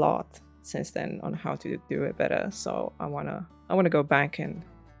learned a lot since then on how to do it better. So I wanna go back and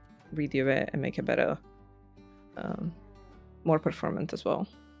redo it and make it better, more performant as well.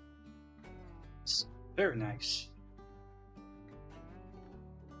 Very nice.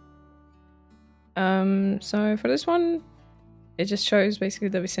 So for this one, it just shows basically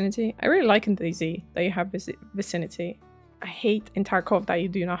the vicinity. I really like in DayZ that you have vicinity. I hate in Tarkov that you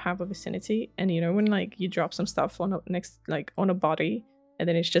do not have a vicinity, and you know when like you drop some stuff on a body and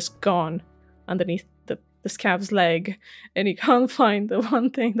then it's just gone underneath the scav's leg, and you can't find the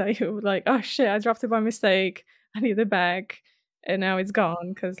one thing that you were like, oh shit, I dropped it by mistake, I need it back, and now it's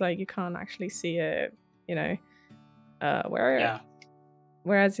gone because like you can't actually see it, you know.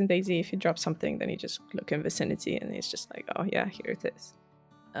 Whereas in DayZ, if you drop something, then you just look in vicinity and it's just like, oh yeah, here it is.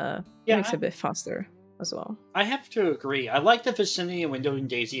 It makes it a bit faster as well. I have to agree. I like the vicinity window in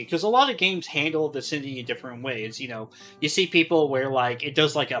DayZ because a lot of games handle vicinity in different ways. You know, you see people where like it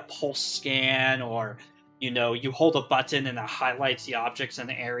does like a pulse scan, or you hold a button and it highlights the objects in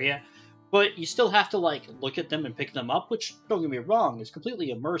the area, but you still have to like look at them and pick them up, which, don't get me wrong, is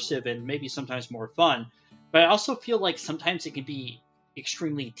completely immersive and maybe sometimes more fun. But I also feel like sometimes it can be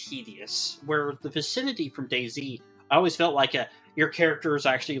extremely tedious, where the vicinity from DayZ, I always felt like your character is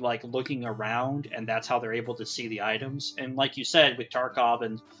actually like looking around, and that's how they're able to see the items. And like you said, with Tarkov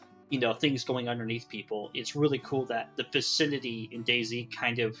and things going underneath people, it's really cool that the vicinity in DayZ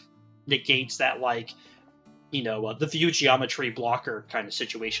kind of negates that like the view geometry blocker kind of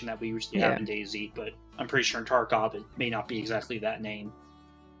situation that we usually have in DayZ. But I'm pretty sure in Tarkov it may not be exactly that name.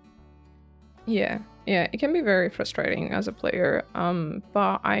 Yeah, it can be very frustrating as a player.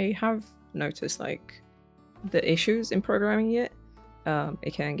 But I have noticed like the issues in programming it.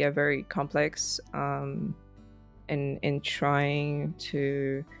 It can get very complex. In trying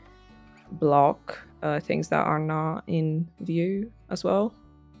to block things that are not in view as well.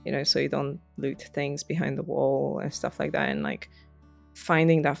 So you don't loot things behind the wall and stuff like that, and like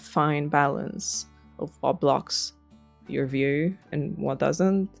finding that fine balance of what blocks your view and what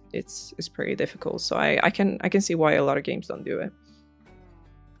doesn't, it's pretty difficult. So I can see why a lot of games don't do it.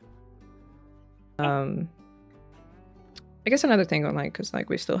 I guess another thing on like, because like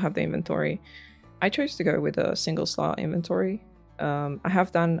we still have the inventory, I chose to go with a single slot inventory. I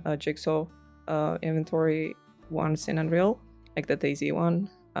have done a jigsaw inventory once in Unreal, like the DayZ one,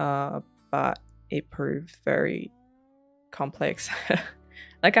 but it proved very complex.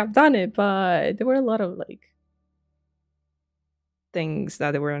 Like I've done it, but there were a lot of like things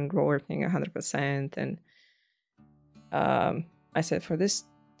that they weren't working 100%, and I said, for this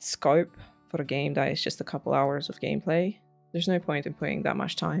scope for a game that is just a couple hours of gameplay, there's no point in putting that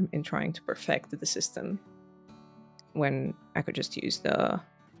much time in trying to perfect the system when I could just use the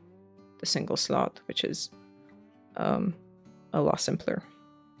single slot, which is a lot simpler.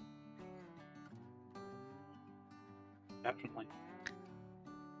 Definitely.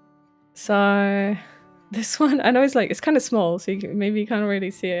 So this one, I know it's kind of small, so maybe you can't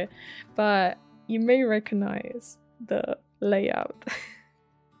really see it, but you may recognize the layout.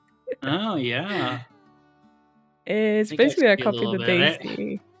 Oh yeah. It's basically I copied the DayZ.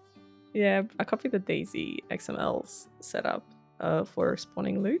 DayZ. Yeah, I copied the DayZ XML's setup for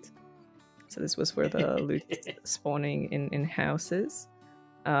spawning loot. So this was for the loot spawning in houses.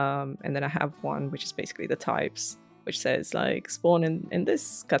 And then I have one which is basically the types, which says like spawn in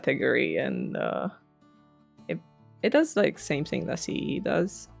this category, and it does like same thing that CE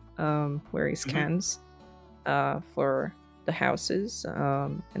does, where it scans for the houses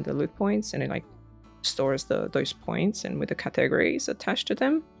and the loot points, and it like stores those points and with the categories attached to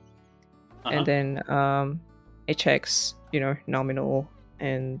them. And then it checks, nominal,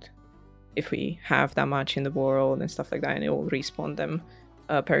 and if we have that much in the world and stuff like that, and it will respawn them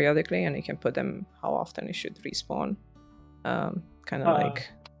periodically, and you can put them how often it should respawn. Kind of like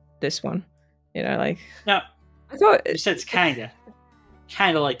this one, like. Now, I thought you said it's kind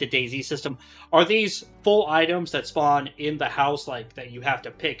of like the DayZ system. Are these full items that spawn in the house, like that you have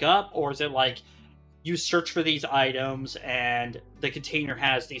to pick up, or is it like you search for these items and the container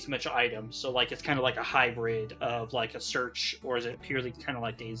has these much items? So like it's kind of like a hybrid of like a search, or is it purely kind of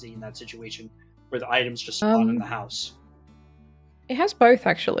like DayZ in that situation where the items just spawn in the house? It has both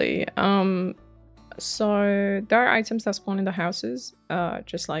actually. So there are items that spawn in the houses,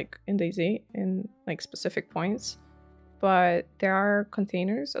 just like in DayZ, in like specific points. But there are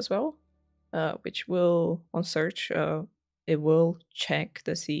containers as well, which will, on search, it will check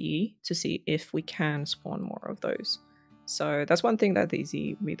the CE to see if we can spawn more of those. So that's one thing that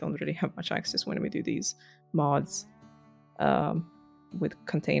DayZ, we don't really have much access when we do these mods. With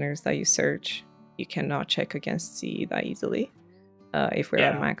containers that you search, you cannot check against CE that easily if we're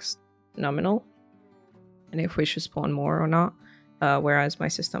at max nominal, and if we should spawn more or not. Whereas my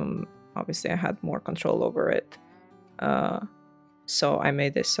system, obviously I had more control over it. So I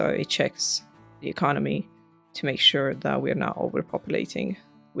made this so it checks the economy to make sure that we're not overpopulating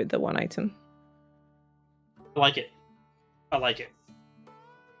with the one item. I like it. I like it.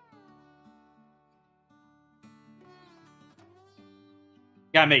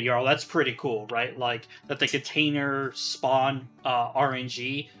 Yeah, mate, Jarl, that's pretty cool, right? Like that the container spawn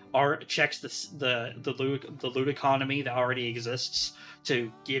RNG checks the loot economy that already exists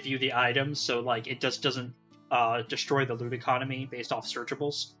to give you the items, so like it just doesn't destroy the loot economy based off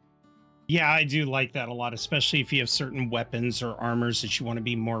searchables. Yeah, I do like that a lot, especially if you have certain weapons or armors that you want to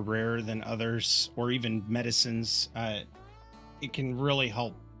be more rare than others, or even medicines. It can really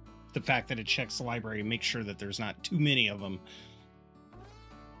help the fact that it checks the library and make sure that there's not too many of them.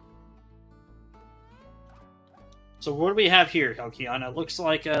 So what do we have here, Helkhiana? Looks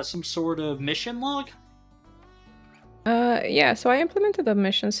like some sort of mission log? Yeah, so I implemented a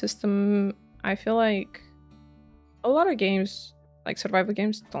mission system. I feel like a lot of games, like survival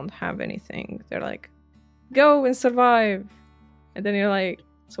games, don't have anything. They're like, go and survive. And then you're like,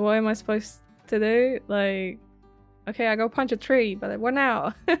 so what am I supposed to do? Like, okay, I go punch a tree, but what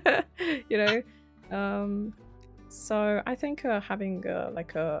now? You know? So I think having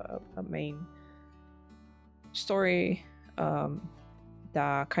like a main story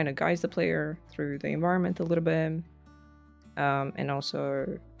that kind of guides the player through the environment a little bit, and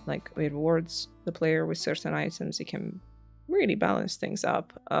also like it rewards the player with certain items, it can really balance things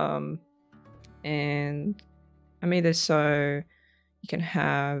up. And I made this so you can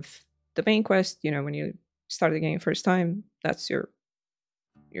have the main quest, you know, when you start the game first time, that's your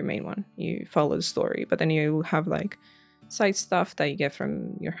main one. You follow the story, but then you have like side stuff that you get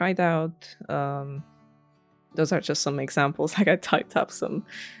from your hideout. Those are just some examples. Like I typed up some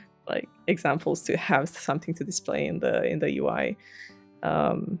like examples to have something to display in the UI.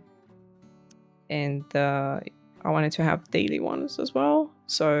 And I wanted to have daily ones as well.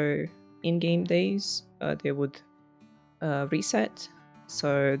 So in-game days, they would reset.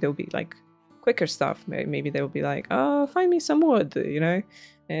 So there'll be like quicker stuff. Maybe they'll be like, oh, find me some wood, you know?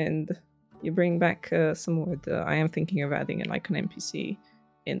 And you bring back some wood. I am thinking of adding in like an NPC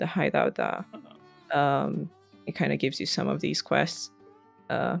in the hideout that it kind of gives you some of these quests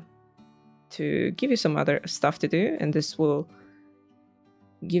to give you some other stuff to do. And this will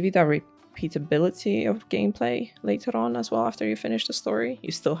give you that repeatability of gameplay later on as well. After you finish the story,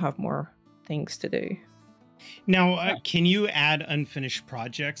 you still have more things to do. Now, can you add unfinished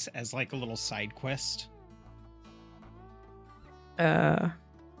projects as like a little side quest?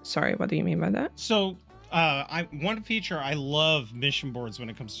 Sorry, what do you mean by that? So, one feature I love mission boards when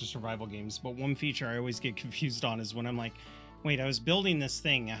it comes to survival games, but one feature I always get confused on is when I'm like, wait, I was building this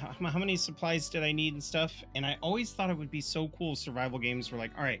thing. How many supplies did I need and stuff? And I always thought it would be so cool. Survival games were like,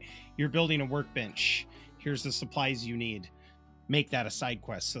 all right, you're building a workbench. Here's the supplies you need. Make that a side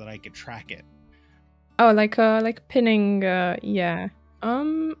quest so that I could track it. Oh, like pinning. Yeah.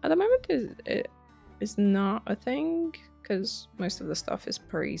 At the moment, it is not a thing because most of the stuff is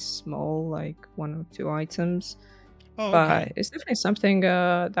pretty small, like 1 or 2 items. Oh, okay. But it's definitely something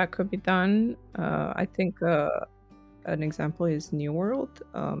that could be done. I think an example is New World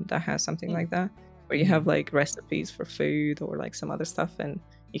that has something like that, where you have like recipes for food or like some other stuff, and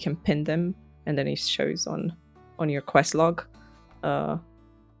you can pin them, and then it shows on your quest log. I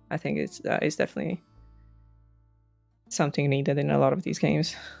think it's definitely something needed in a lot of these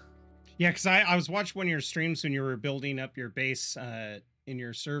games. Yeah, because I was watching one of your streams when you were building up your base in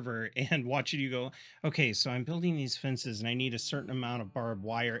your server and watching you go, okay, so I'm building these fences and I need a certain amount of barbed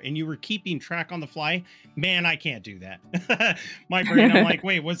wire, and you were keeping track on the fly. Man, I can't do that. My brain, I'm like,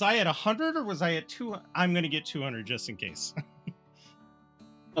 wait, was I at 100 or was I at 200? I'm going to get 200 just in case.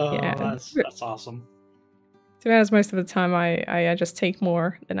 Oh, Yeah. that's awesome. To be honest, most of the time I just take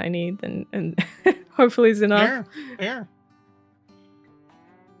more than I need, and hopefully it's enough. Fair.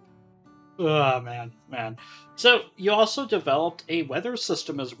 Oh, man. So you also developed a weather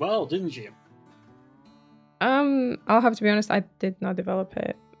system as well, didn't you? I'll have to be honest, I did not develop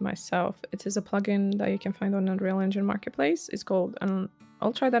it myself. It is a plugin that you can find on Unreal Engine Marketplace. It's called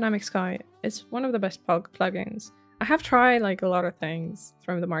Ultra Dynamic Sky. It's one of the best plugins. I have tried like a lot of things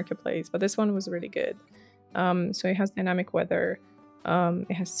from the marketplace, but this one was really good. So it has dynamic weather.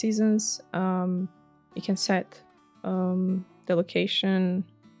 It has seasons. You can set the location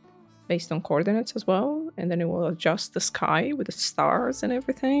based on coordinates as well, and then it will adjust the sky with the stars and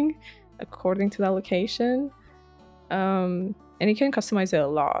everything according to that location. And you can customize it a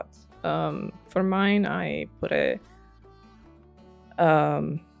lot. For mine, I put it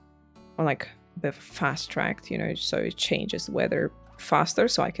on like a bit fast tracked, you know, so it changes the weather faster,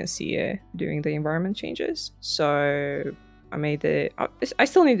 so I can see it during the environment changes. So I made it. I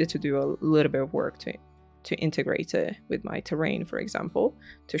still needed to do a little bit of work to integrate it with my terrain, for example,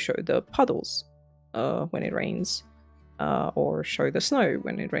 to show the puddles when it rains, or show the snow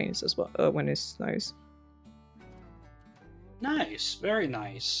when it rains as well, when it snows. Nice, very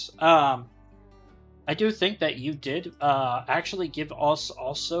nice. I do think that you did actually give us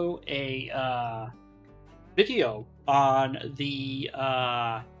also a video on the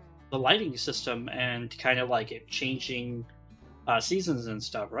lighting system and kind of like it changing seasons and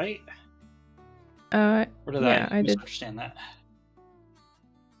stuff, right? Or did I misunderstand that?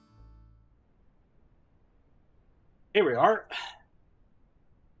 Here we are.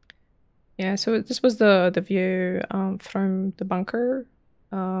 Yeah, so this was the view from the bunker,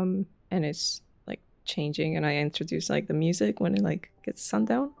 and it's like changing, and I introduced like the music when it like gets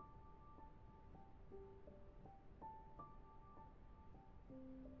sundown.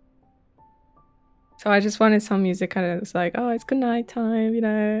 So I just wanted some music kind of was like, oh, it's good night time, you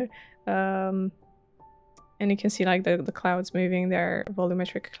know. Um, and you can see like the clouds moving. They're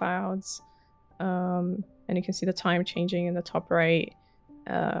volumetric clouds. And you can see the time changing in the top right.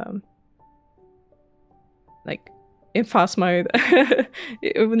 Like in fast mode,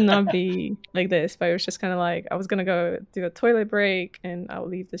 it would not be like this, but it was just kind of like I was gonna go do a toilet break and I'll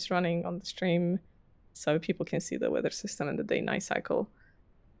leave this running on the stream so people can see the weather system and the day-night cycle.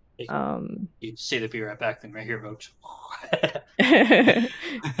 You see the be right back thing right here, folks.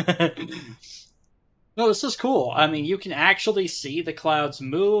 No, this is cool. I mean, you can actually see the clouds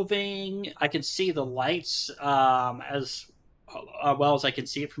moving. I can see the lights as well as I can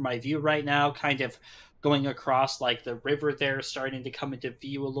see it from my view right now, kind of going across like the river there, starting to come into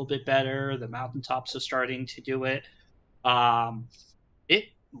view a little bit better. The mountaintops are starting to do it. It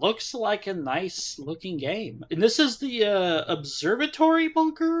looks like a nice looking game. And this is the observatory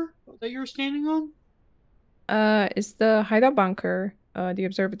bunker that you're standing on? It's the hideout bunker. The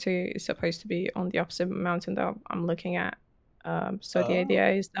observatory is supposed to be on the opposite mountain that I'm looking at. So the idea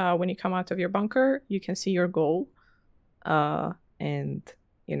is when you come out of your bunker, you can see your goal. And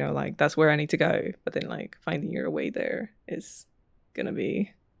you know, like that's where I need to go. But then like finding your way there is gonna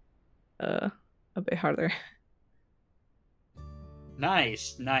be a bit harder.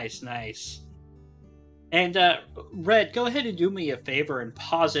 Nice. And Red, go ahead and do me a favor and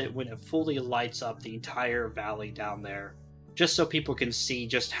pause it when it fully lights up the entire valley down there, just so people can see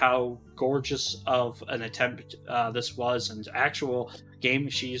just how gorgeous of an attempt this was, and actual game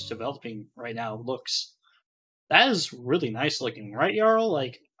she's developing right now looks. That is really nice looking, right, Jarl?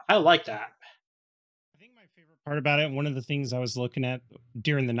 Like, I like that. I think my favorite part about it, one of the things I was looking at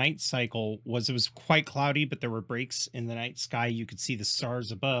during the night cycle, was it was quite cloudy, but there were breaks in the night sky. You could see the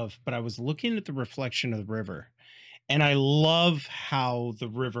stars above, but I was looking at the reflection of the river. And I love how the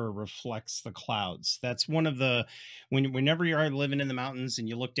river reflects the clouds. That's one of the, whenever you're living in the mountains and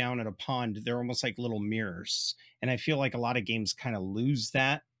you look down at a pond, they're almost like little mirrors. And I feel like a lot of games kind of lose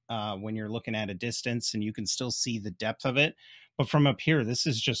that when you're looking at a distance and you can still see the depth of it. But from up here, this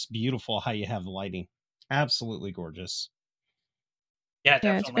is just beautiful how you have the lighting. Absolutely gorgeous. Yeah,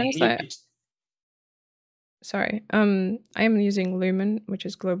 Yeah, to be definitely. honest, sorry. I am using Lumen, which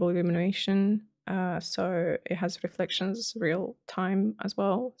is global illumination. So it has reflections real time as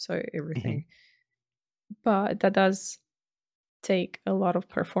well. So everything. But that does take a lot of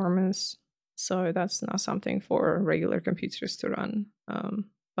performance. So that's not something for regular computers to run.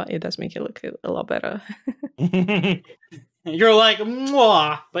 But it does make it look a lot better. You're like,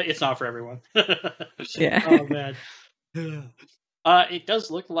 mwah, but it's not for everyone. Yeah. Oh, man. It does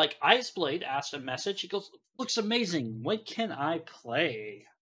look like Iceblade asked a message. He goes, looks amazing. When can I play?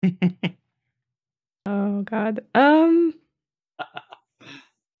 Oh, God.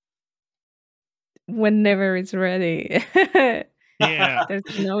 Whenever it's ready. Yeah.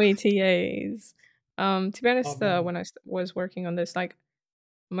 There's no ETAs. To be honest, man. when I was working on this, like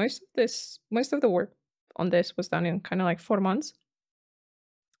most of the work on this was done in kind of like 4 months.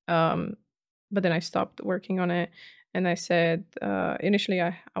 But then I stopped working on it, and I said initially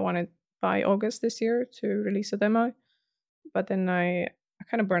I wanted by August this year to release a demo, but then I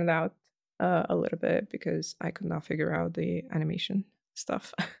kind of burned out a little bit because I could not figure out the animation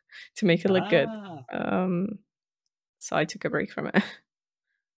stuff to make it look good. So I took a break from it.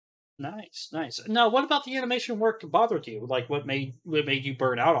 Nice. Now, what about the animation work bothered you? Like, what made you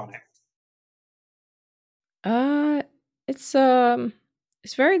burn out on it? It's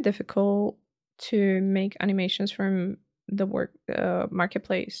very difficult to make animations from the work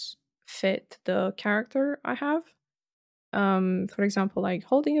marketplace fit the character I have. For example, like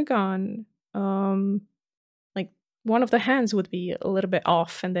holding a gun, like one of the hands would be a little bit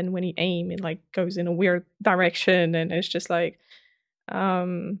off, and then when you aim, it like goes in a weird direction, and it's just like,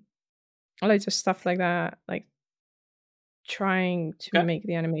 like just stuff like that. Like trying to Okay. make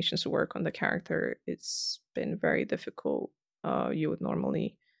the animations work on the character, it's been very difficult. You would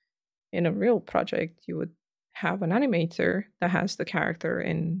normally, in a real project, you would have an animator that has the character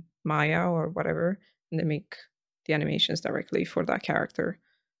in Maya or whatever, and they make the animations directly for that character,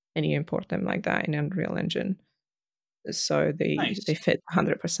 and you import them like that in Unreal Engine, so they Nice. fit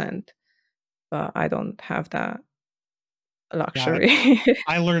 100%. But I don't have that Yeah, luxury.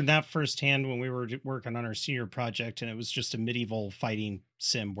 I learned that firsthand when we were working on our senior project, and it was just a medieval fighting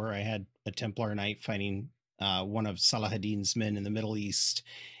sim where I had a Templar knight fighting one of Salahadin's men in the Middle East.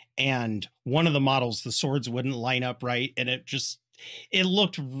 And one of the models, the swords wouldn't line up right, and it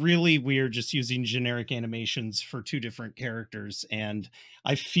looked really weird just using generic animations for two different characters, and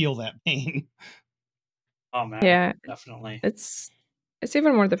I feel that pain. Oh man, Yeah, definitely. it's it's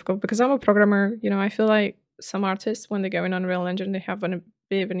even more difficult because I'm a programmer. I feel like some artists, when they go in Unreal Engine, they have a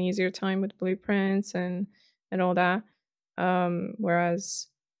bit of an easier time with blueprints and all that. Whereas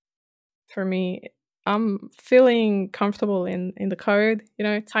for me, I'm feeling comfortable in the code,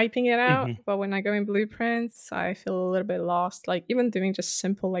 typing it out. Mhm. But when I go in blueprints, I feel a little bit lost. Like even doing just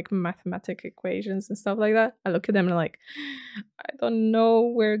simple like mathematic equations and stuff like that. I look at them and like, I don't know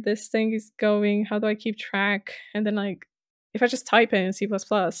where this thing is going. How do I keep track? And then like, if I just type in C++,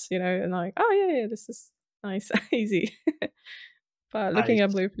 and like, oh yeah, this is nice, easy. But looking at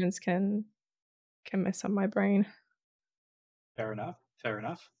Nice. blueprints can mess up my brain. Fair enough. Fair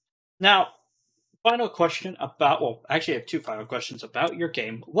enough. Now, final question about. Well, actually, I have two final questions about your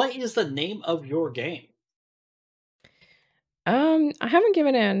game. What is the name of your game? I haven't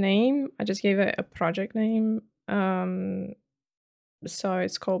given it a name. I just gave it a project name. So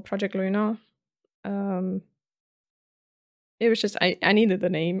it's called Project Luna. Um, it was just I needed the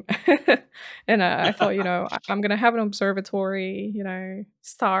name, and I thought, I'm gonna have an observatory,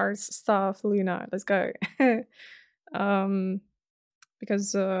 stars, stuff, Luna. Let's go. um,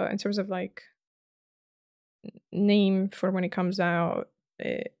 because in terms of like name for when it comes out,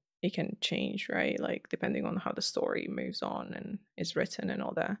 it can change, right? Like depending on how the story moves on and is written and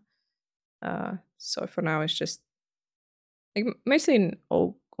all that. So for now, it's just like mostly in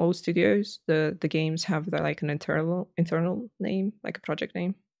old studios, the games have like an internal name, like a project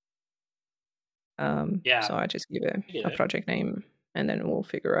name. Yeah, So I just give it I get a it. project name, and then we'll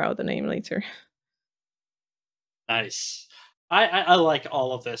figure out the name later. Nice. I like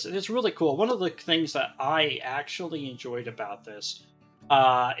all of this. It's really cool. One of the things that I actually enjoyed about this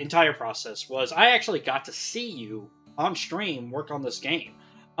entire process was I actually got to see you on stream work on this game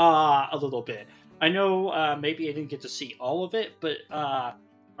a little bit. I know maybe I didn't get to see all of it, but are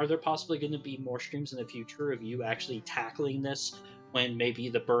there possibly going to be more streams in the future of you actually tackling this when maybe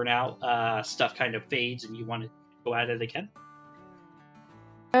the burnout stuff kind of fades and you want to go at it again?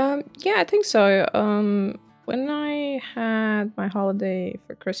 Yeah, I think so. When I had my holiday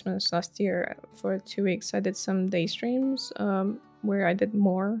for Christmas last year for 2 weeks, I did some day streams where I did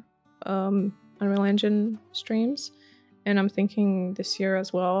more Unreal Engine streams. And I'm thinking this year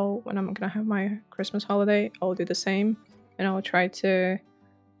as well, when I'm gonna have my Christmas holiday, I'll do the same, and I'll try to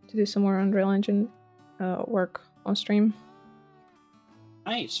do some more Unreal Engine work on stream.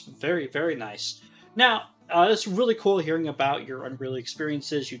 Nice, very, very nice. Now, it's really cool hearing about your Unreal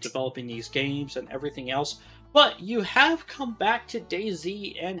experiences, you developing these games and everything else. But you have come back to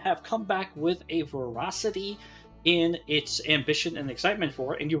DayZ and have come back with a veracity in its ambition and excitement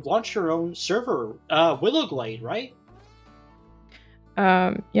for it, and you've launched your own server, Willowglade, right?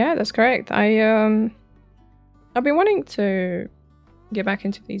 Yeah, that's correct. I've been wanting to get back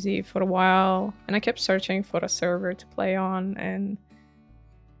into DayZ for a while, and I kept searching for a server to play on, and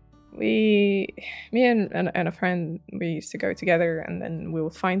me and a friend, we used to go together, and then we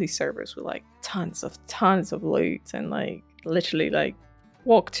would find these servers with like tons of loot, and like literally like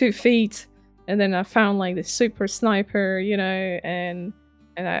walk 2 feet, and then I found like this super sniper, and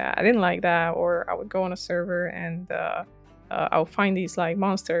I didn't like that. Or I would go on a server and I would find these like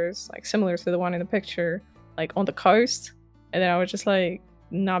monsters like similar to the one in the picture, like on the coast, and then I would just like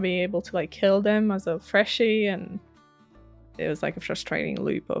not be able to like kill them as a freshie, and it was like a frustrating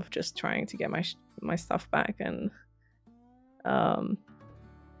loop of just trying to get my stuff back. And I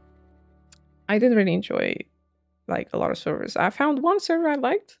didn't really enjoy like a lot of servers. I found one server I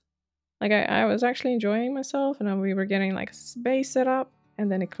liked. Like I was actually enjoying myself, and then we were getting like a space set up, and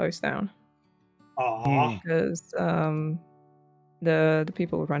then it closed down Aww. because the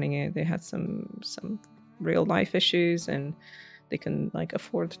people running it, they had some real life issues, and they couldn't like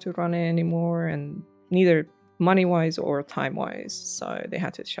afford to run it anymore, and neither money wise or time wise, so they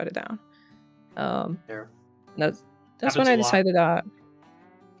had to shut it down. There. That's Happens when a I lot. decided that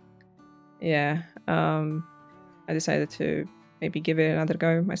I decided to maybe give it another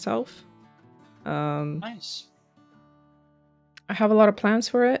go myself. Nice. I have a lot of plans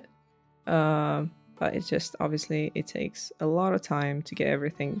for it, but it's just obviously it takes a lot of time to get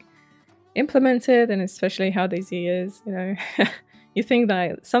everything implemented, and especially how DayZ is, you think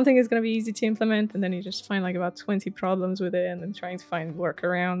that something is going to be easy to implement, and then you just find like about 20 problems with it, and then trying to find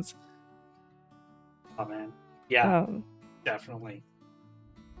workarounds. Oh man. Yeah, definitely.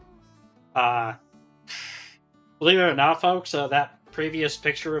 Believe it or not, folks, that previous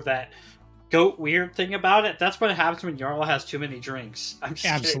picture of that goat weird thing about it, that's what happens when Jarl has too many drinks. I'm just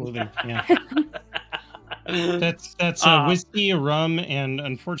Absolutely, kidding. yeah. That's a whiskey, a rum, and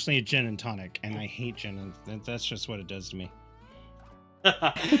unfortunately a gin and tonic. And I hate gin, and that's just what it does to me.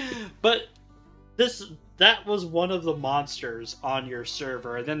 But this that was one of the monsters on your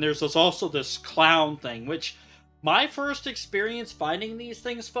server. And then there's also this clown thing, which my first experience finding these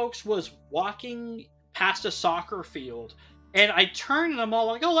things, folks, was walking past a soccer field. And I turned and I'm all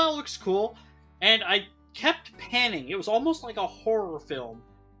like, oh, that looks cool. And I kept panning. It was almost like a horror film.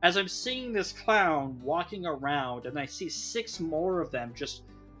 As I'm seeing this clown walking around, and I see 6 more of them just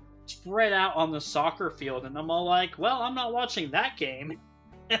spread out on the soccer field, and I'm all like, well, I'm not watching that game.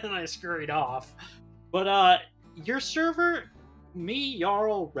 And I scurried off. But your server, me,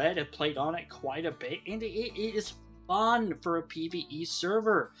 Jarl, Red have played on it quite a bit, and it is fun for a PvE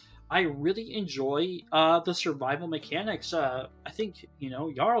server. I really enjoy the survival mechanics. I think,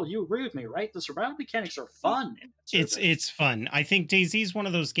 Jarl, you agree with me, right? The survival mechanics are fun. It's fun. I think DayZ is one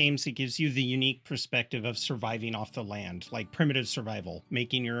of those games that gives you the unique perspective of surviving off the land, like primitive survival,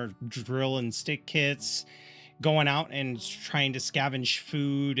 making your drill and stick kits, going out and trying to scavenge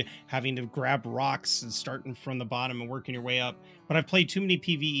food, having to grab rocks and starting from the bottom and working your way up. But I've played too many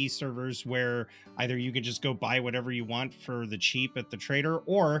PvE servers where either you can just go buy whatever you want for the cheap at the trader,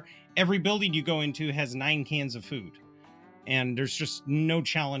 or every building you go into has 9 cans of food. And there's just no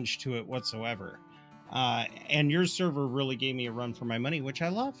challenge to it whatsoever. And your server really gave me a run for my money, which I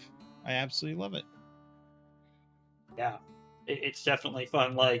love. I absolutely love it. Yeah, it's definitely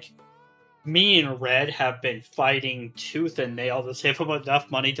fun. Like, me and Red have been fighting tooth and nail to save up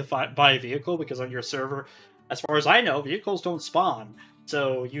enough money to buy a vehicle, because on your server, as far as I know, vehicles don't spawn.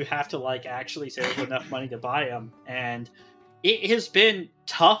 So you have to, like, actually save up enough money to buy them. And it has been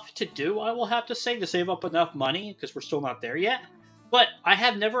tough to do, I will have to say, to save up enough money, because we're still not there yet. But I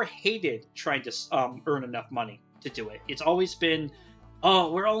have never hated trying to earn enough money to do it. It's always been,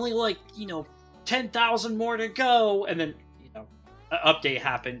 oh, we're only like, 10,000 more to go. And then, an update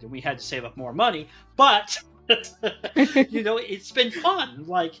happened and we had to save up more money. But, it's been fun.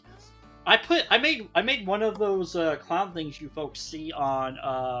 Like, I made one of those clown things you folks see on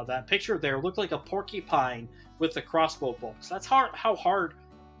that picture there. It looked like a porcupine with the crossbow bolts. That's how hard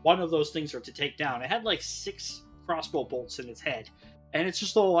one of those things are to take down. It had like 6 crossbow bolts in its head, and it's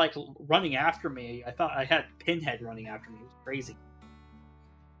just all like running after me. I thought I had Pinhead running after me. It was crazy.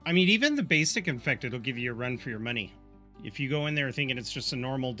 I mean, even the basic infected will give you a run for your money. If you go in there thinking it's just a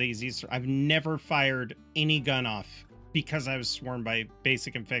normal DayZ, I've never fired any gun off because I was swarmed by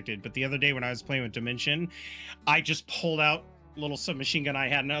basic infected. But the other day when I was playing with Dimension, I just pulled out little submachine gun I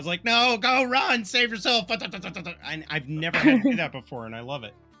had, and I was like, no, go run, save yourself. And I've never had to do that before, and I love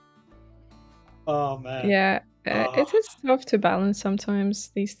it. Oh, man. Yeah, it is tough to balance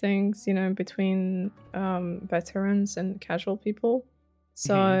sometimes, these things, between veterans and casual people.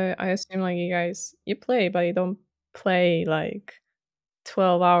 So I assume, like, you guys, you play, but you don't play like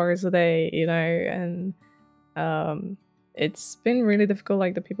 12 hours a day, and it's been really difficult.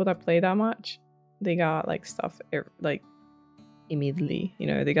 Like, the people that play that much, they got like stuff like immediately,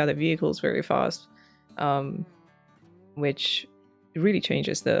 they got the vehicles very fast, which really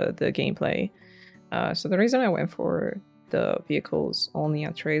changes the gameplay. So the reason I went for the vehicles only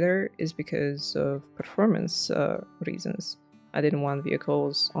at trader is because of performance reasons. I didn't want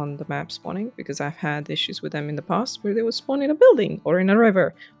vehicles on the map spawning, because I've had issues with them in the past where they would spawn in a building or in a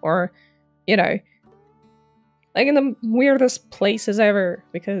river, or, like in the weirdest places ever,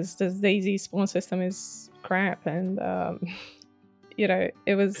 because the DayZ spawn system is crap, and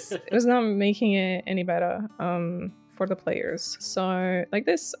it was not making it any better for the players. So like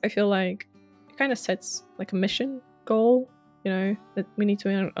this, I feel like it kind of sets like a mission goal, that we need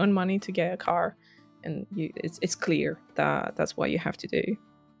to earn money to get a car. And it's clear that that's what you have to do,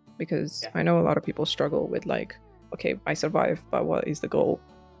 because I know a lot of people struggle with, like, okay, I survive, but what is the goal?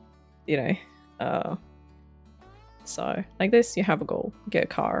 So like this, you have a goal, get a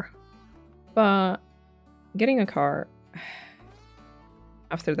car, but getting a car,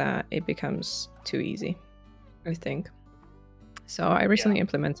 after that, it becomes too easy, I think. So I recently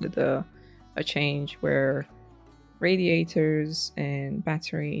implemented a change where radiators and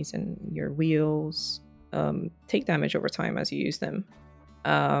batteries and your wheels take damage over time as you use them.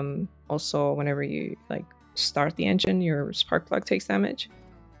 Also, whenever you start the engine, your spark plug takes damage.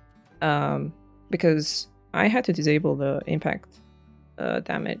 Because I had to disable the impact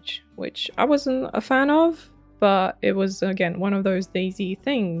damage, which I wasn't a fan of, but it was, again, one of those DayZ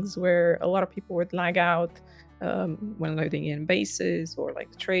things where a lot of people would lag out when loading in bases or like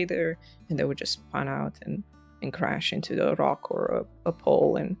the trader, and they would just spawn out and crash into the rock or a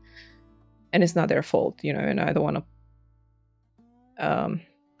pole, and it's not their fault, and I don't want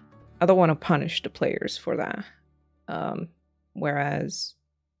to punish the players for that. Whereas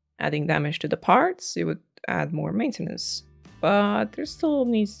adding damage to the parts, it would add more maintenance but there still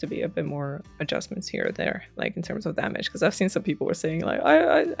needs to be a bit more adjustments here or there, like in terms of damage. Because I've seen some people were saying like,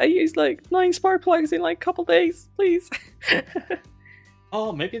 I used like 9 spark plugs in like a couple days, please.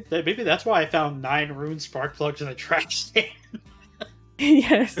 Oh, maybe that's why I found 9 rune spark plugs in a trash stand.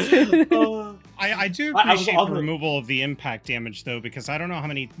 Yes. I do appreciate the removal of the impact damage though, because I don't know how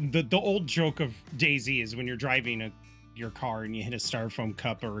many. The old joke of DayZ is when you're driving your car and you hit a styrofoam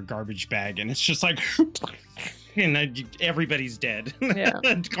cup or a garbage bag, and it's just like, and everybody's dead. Yeah.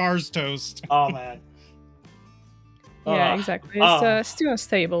 Car's toast. Oh man. Yeah, exactly. It's still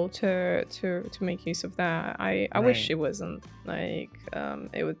unstable to make use of that. I wish it wasn't like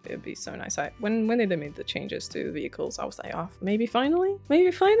it would be so nice. When they made the changes to vehicles, I was like, oh, maybe finally we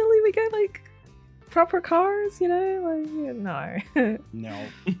get like proper cars, you know? Like no. No.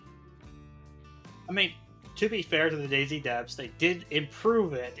 I mean, to be fair to the DayZ devs, they did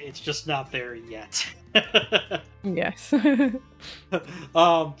improve it. It's just not there yet. Yes.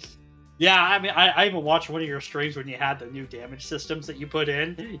 Yeah, I mean, I even watched one of your streams when you had the new damage systems that you put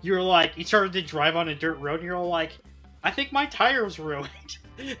in. You were like, you started to drive on a dirt road, and you're all like, I think my tire was ruined.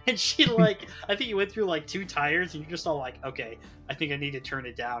 And she like, I think you went through like 2 tires, and you're just all like, okay, I think I need to turn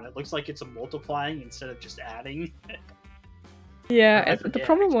it down. It looks like it's a multiplying instead of just adding. Yeah, the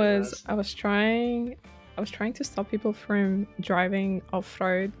problem was I was trying to stop people from driving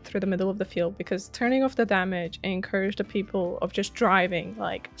off-road through the middle of the field, because turning off the damage encouraged the people of just driving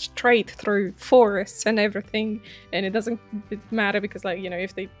like straight through forests and everything, and it doesn't matter because, like, you know,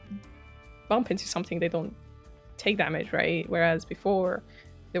 if they bump into something they don't take damage, right? Whereas before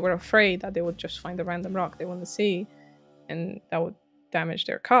they were afraid that they would just find a random rock they want to see and that would damage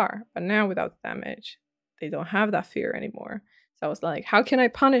their car. But now without damage they don't have that fear anymore. So I was like, how can I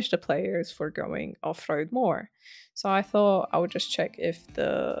punish the players for going off-road more? So I thought I would just check if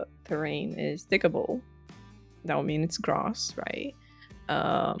the terrain is diggable. That would mean it's grass, right?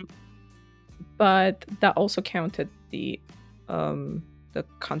 But that also counted the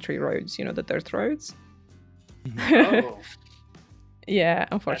country roads, you know, the dirt roads. Oh. Yeah,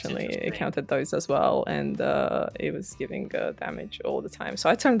 unfortunately it counted those as well, and it was giving damage all the time.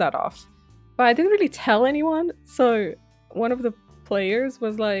 So I turned that off. But I didn't really tell anyone, so one of the players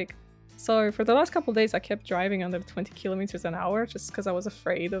was like, so for the last couple of days I kept driving under 20 kilometers an hour just because I was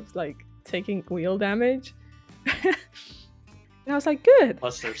afraid of like taking wheel damage. And I was like, good.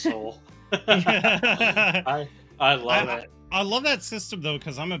 Bless their soul. I love it. I love that system though,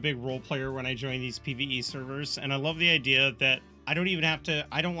 because I'm a big role player when I join these PvE servers, and I love the idea that I don't even have to,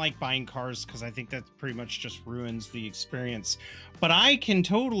 I don't like buying cars because I think that pretty much just ruins the experience. But I can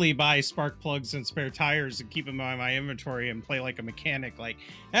totally buy spark plugs and spare tires and keep them in my inventory and play like a mechanic, like,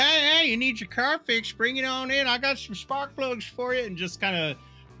 hey, you need your car fixed, bring it on in, I got some spark plugs for you, and just kind of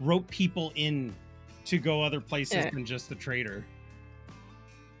rope people in to go other places than just the trader.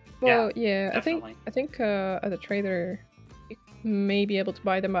 Well, yeah, definitely. I think as a trader you may be able to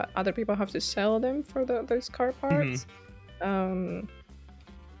buy them, but other people have to sell them for those car parts.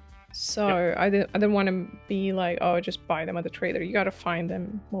 So I didn't want to be like, oh, just buy them at the trader. You got to find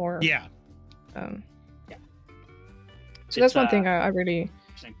them more. Yeah. So that's one thing I really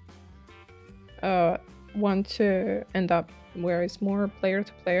want to end up where it's more player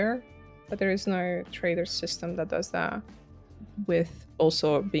to player, but there is no trader system that does that, with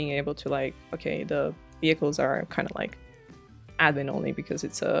also being able to like, okay, the vehicles are kind of like admin only because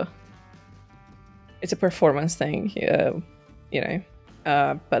it's a performance thing, you know.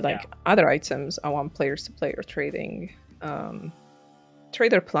 But like other items, I want players to player trading.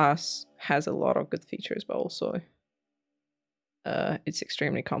 Trader Plus has a lot of good features, but also it's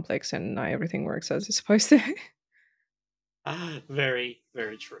extremely complex and not everything works as it's supposed to. Very,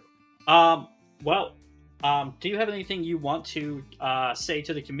 very true. Do you have anything you want to say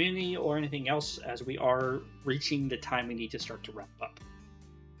to the community or anything else as we are reaching the time we need to start to wrap up?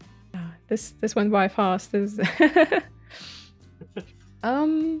 This went by fast. I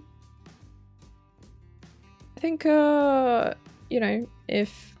think you know,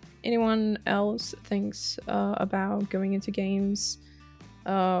 if anyone else thinks about going into games,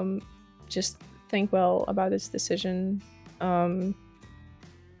 just think well about this decision.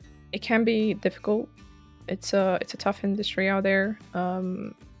 It can be difficult. It's a tough industry out there.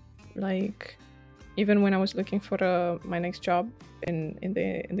 Like even when I was looking for my next job in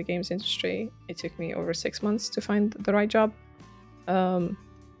the games industry, it took me over 6 months to find the right job. I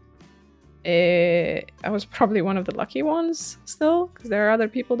was probably one of the lucky ones still, because there are other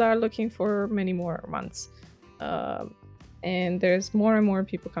people that are looking for many more months. And there's more and more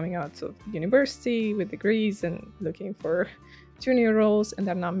people coming out of university with degrees and looking for junior roles, and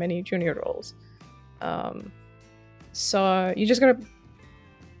there are not many junior roles. So you just gotta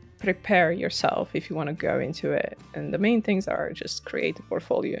prepare yourself if you want to go into it. And the main things are just create a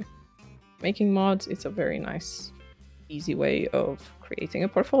portfolio. Making mods, it's a very nice, easy way of creating a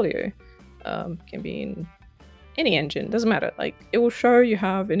portfolio. Can be in any engine, doesn't matter. Like, it will show you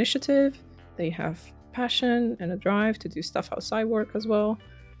have initiative, they have passion and a drive to do stuff outside work as well.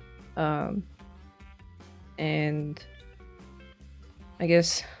 And I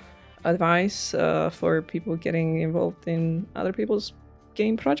guess advice for people getting involved in other people's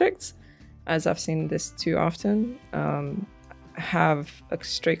game projects, as I've seen this too often, have a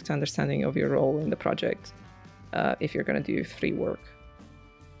strict understanding of your role in the project if you're going to do free work,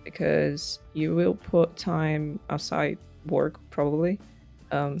 because you will put time outside work probably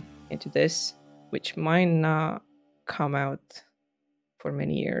into this, which might not come out for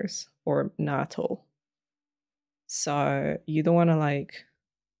many years or not at all. So you don't want to like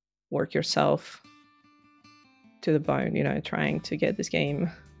work yourself to the bone, you know, trying to get this game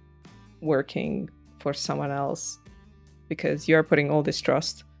working for someone else, because you're putting all this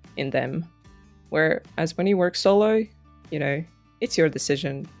trust in them. Whereas when you work solo, you know, it's your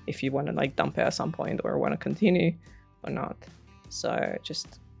decision if you want to like dump it at some point or want to continue or not. So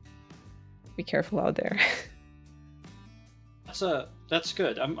just be careful out there. That's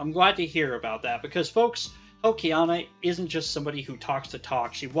good. I'm glad to hear about that, because folks, Helkhiana isn't just somebody who talks the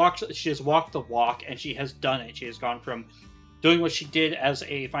talk. She has walked the walk, and she has done it. She has gone from doing what she did as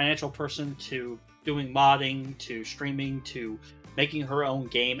a financial person to doing modding to streaming to making her own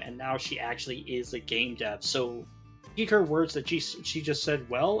game, and now she actually is a game dev. So heed her words that she just said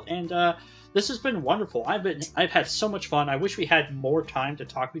well, and this has been wonderful. I've had so much fun. I wish we had more time to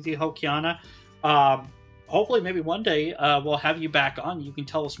talk with you, Helkhiana. Hopefully, maybe one day we'll have you back on. You can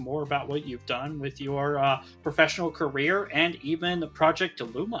tell us more about what you've done with your professional career and even Project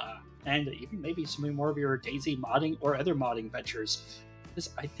Illuma, and even maybe some more of your DayZ modding or other modding ventures.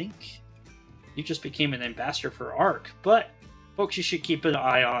 Because I think you just became an ambassador for ARK. But folks, you should keep an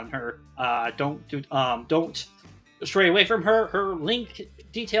eye on her. Don't stray away from her. Her link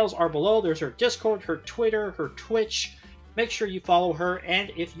details are below. There's her Discord, her Twitter, her Twitch. Make sure you follow her,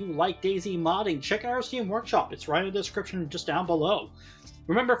 and if you like DayZ modding, check out our Steam Workshop. It's right in the description just down below.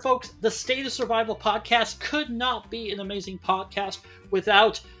 Remember, folks, the State of Survival podcast could not be an amazing podcast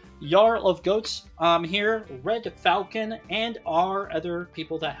without Jarl of Goats here, Red Falcon, and our other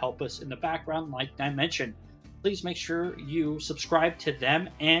people that help us in the background, like I mentioned. Please make sure you subscribe to them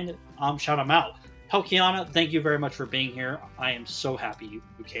and shout them out. Helkhiana, thank you very much for being here. I am so happy you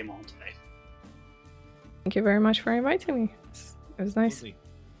came on today. Thank you very much for inviting me. It was nice. Absolutely.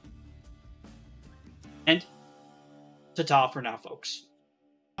 And ta-ta for now, folks.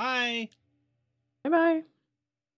 Bye. Bye-bye.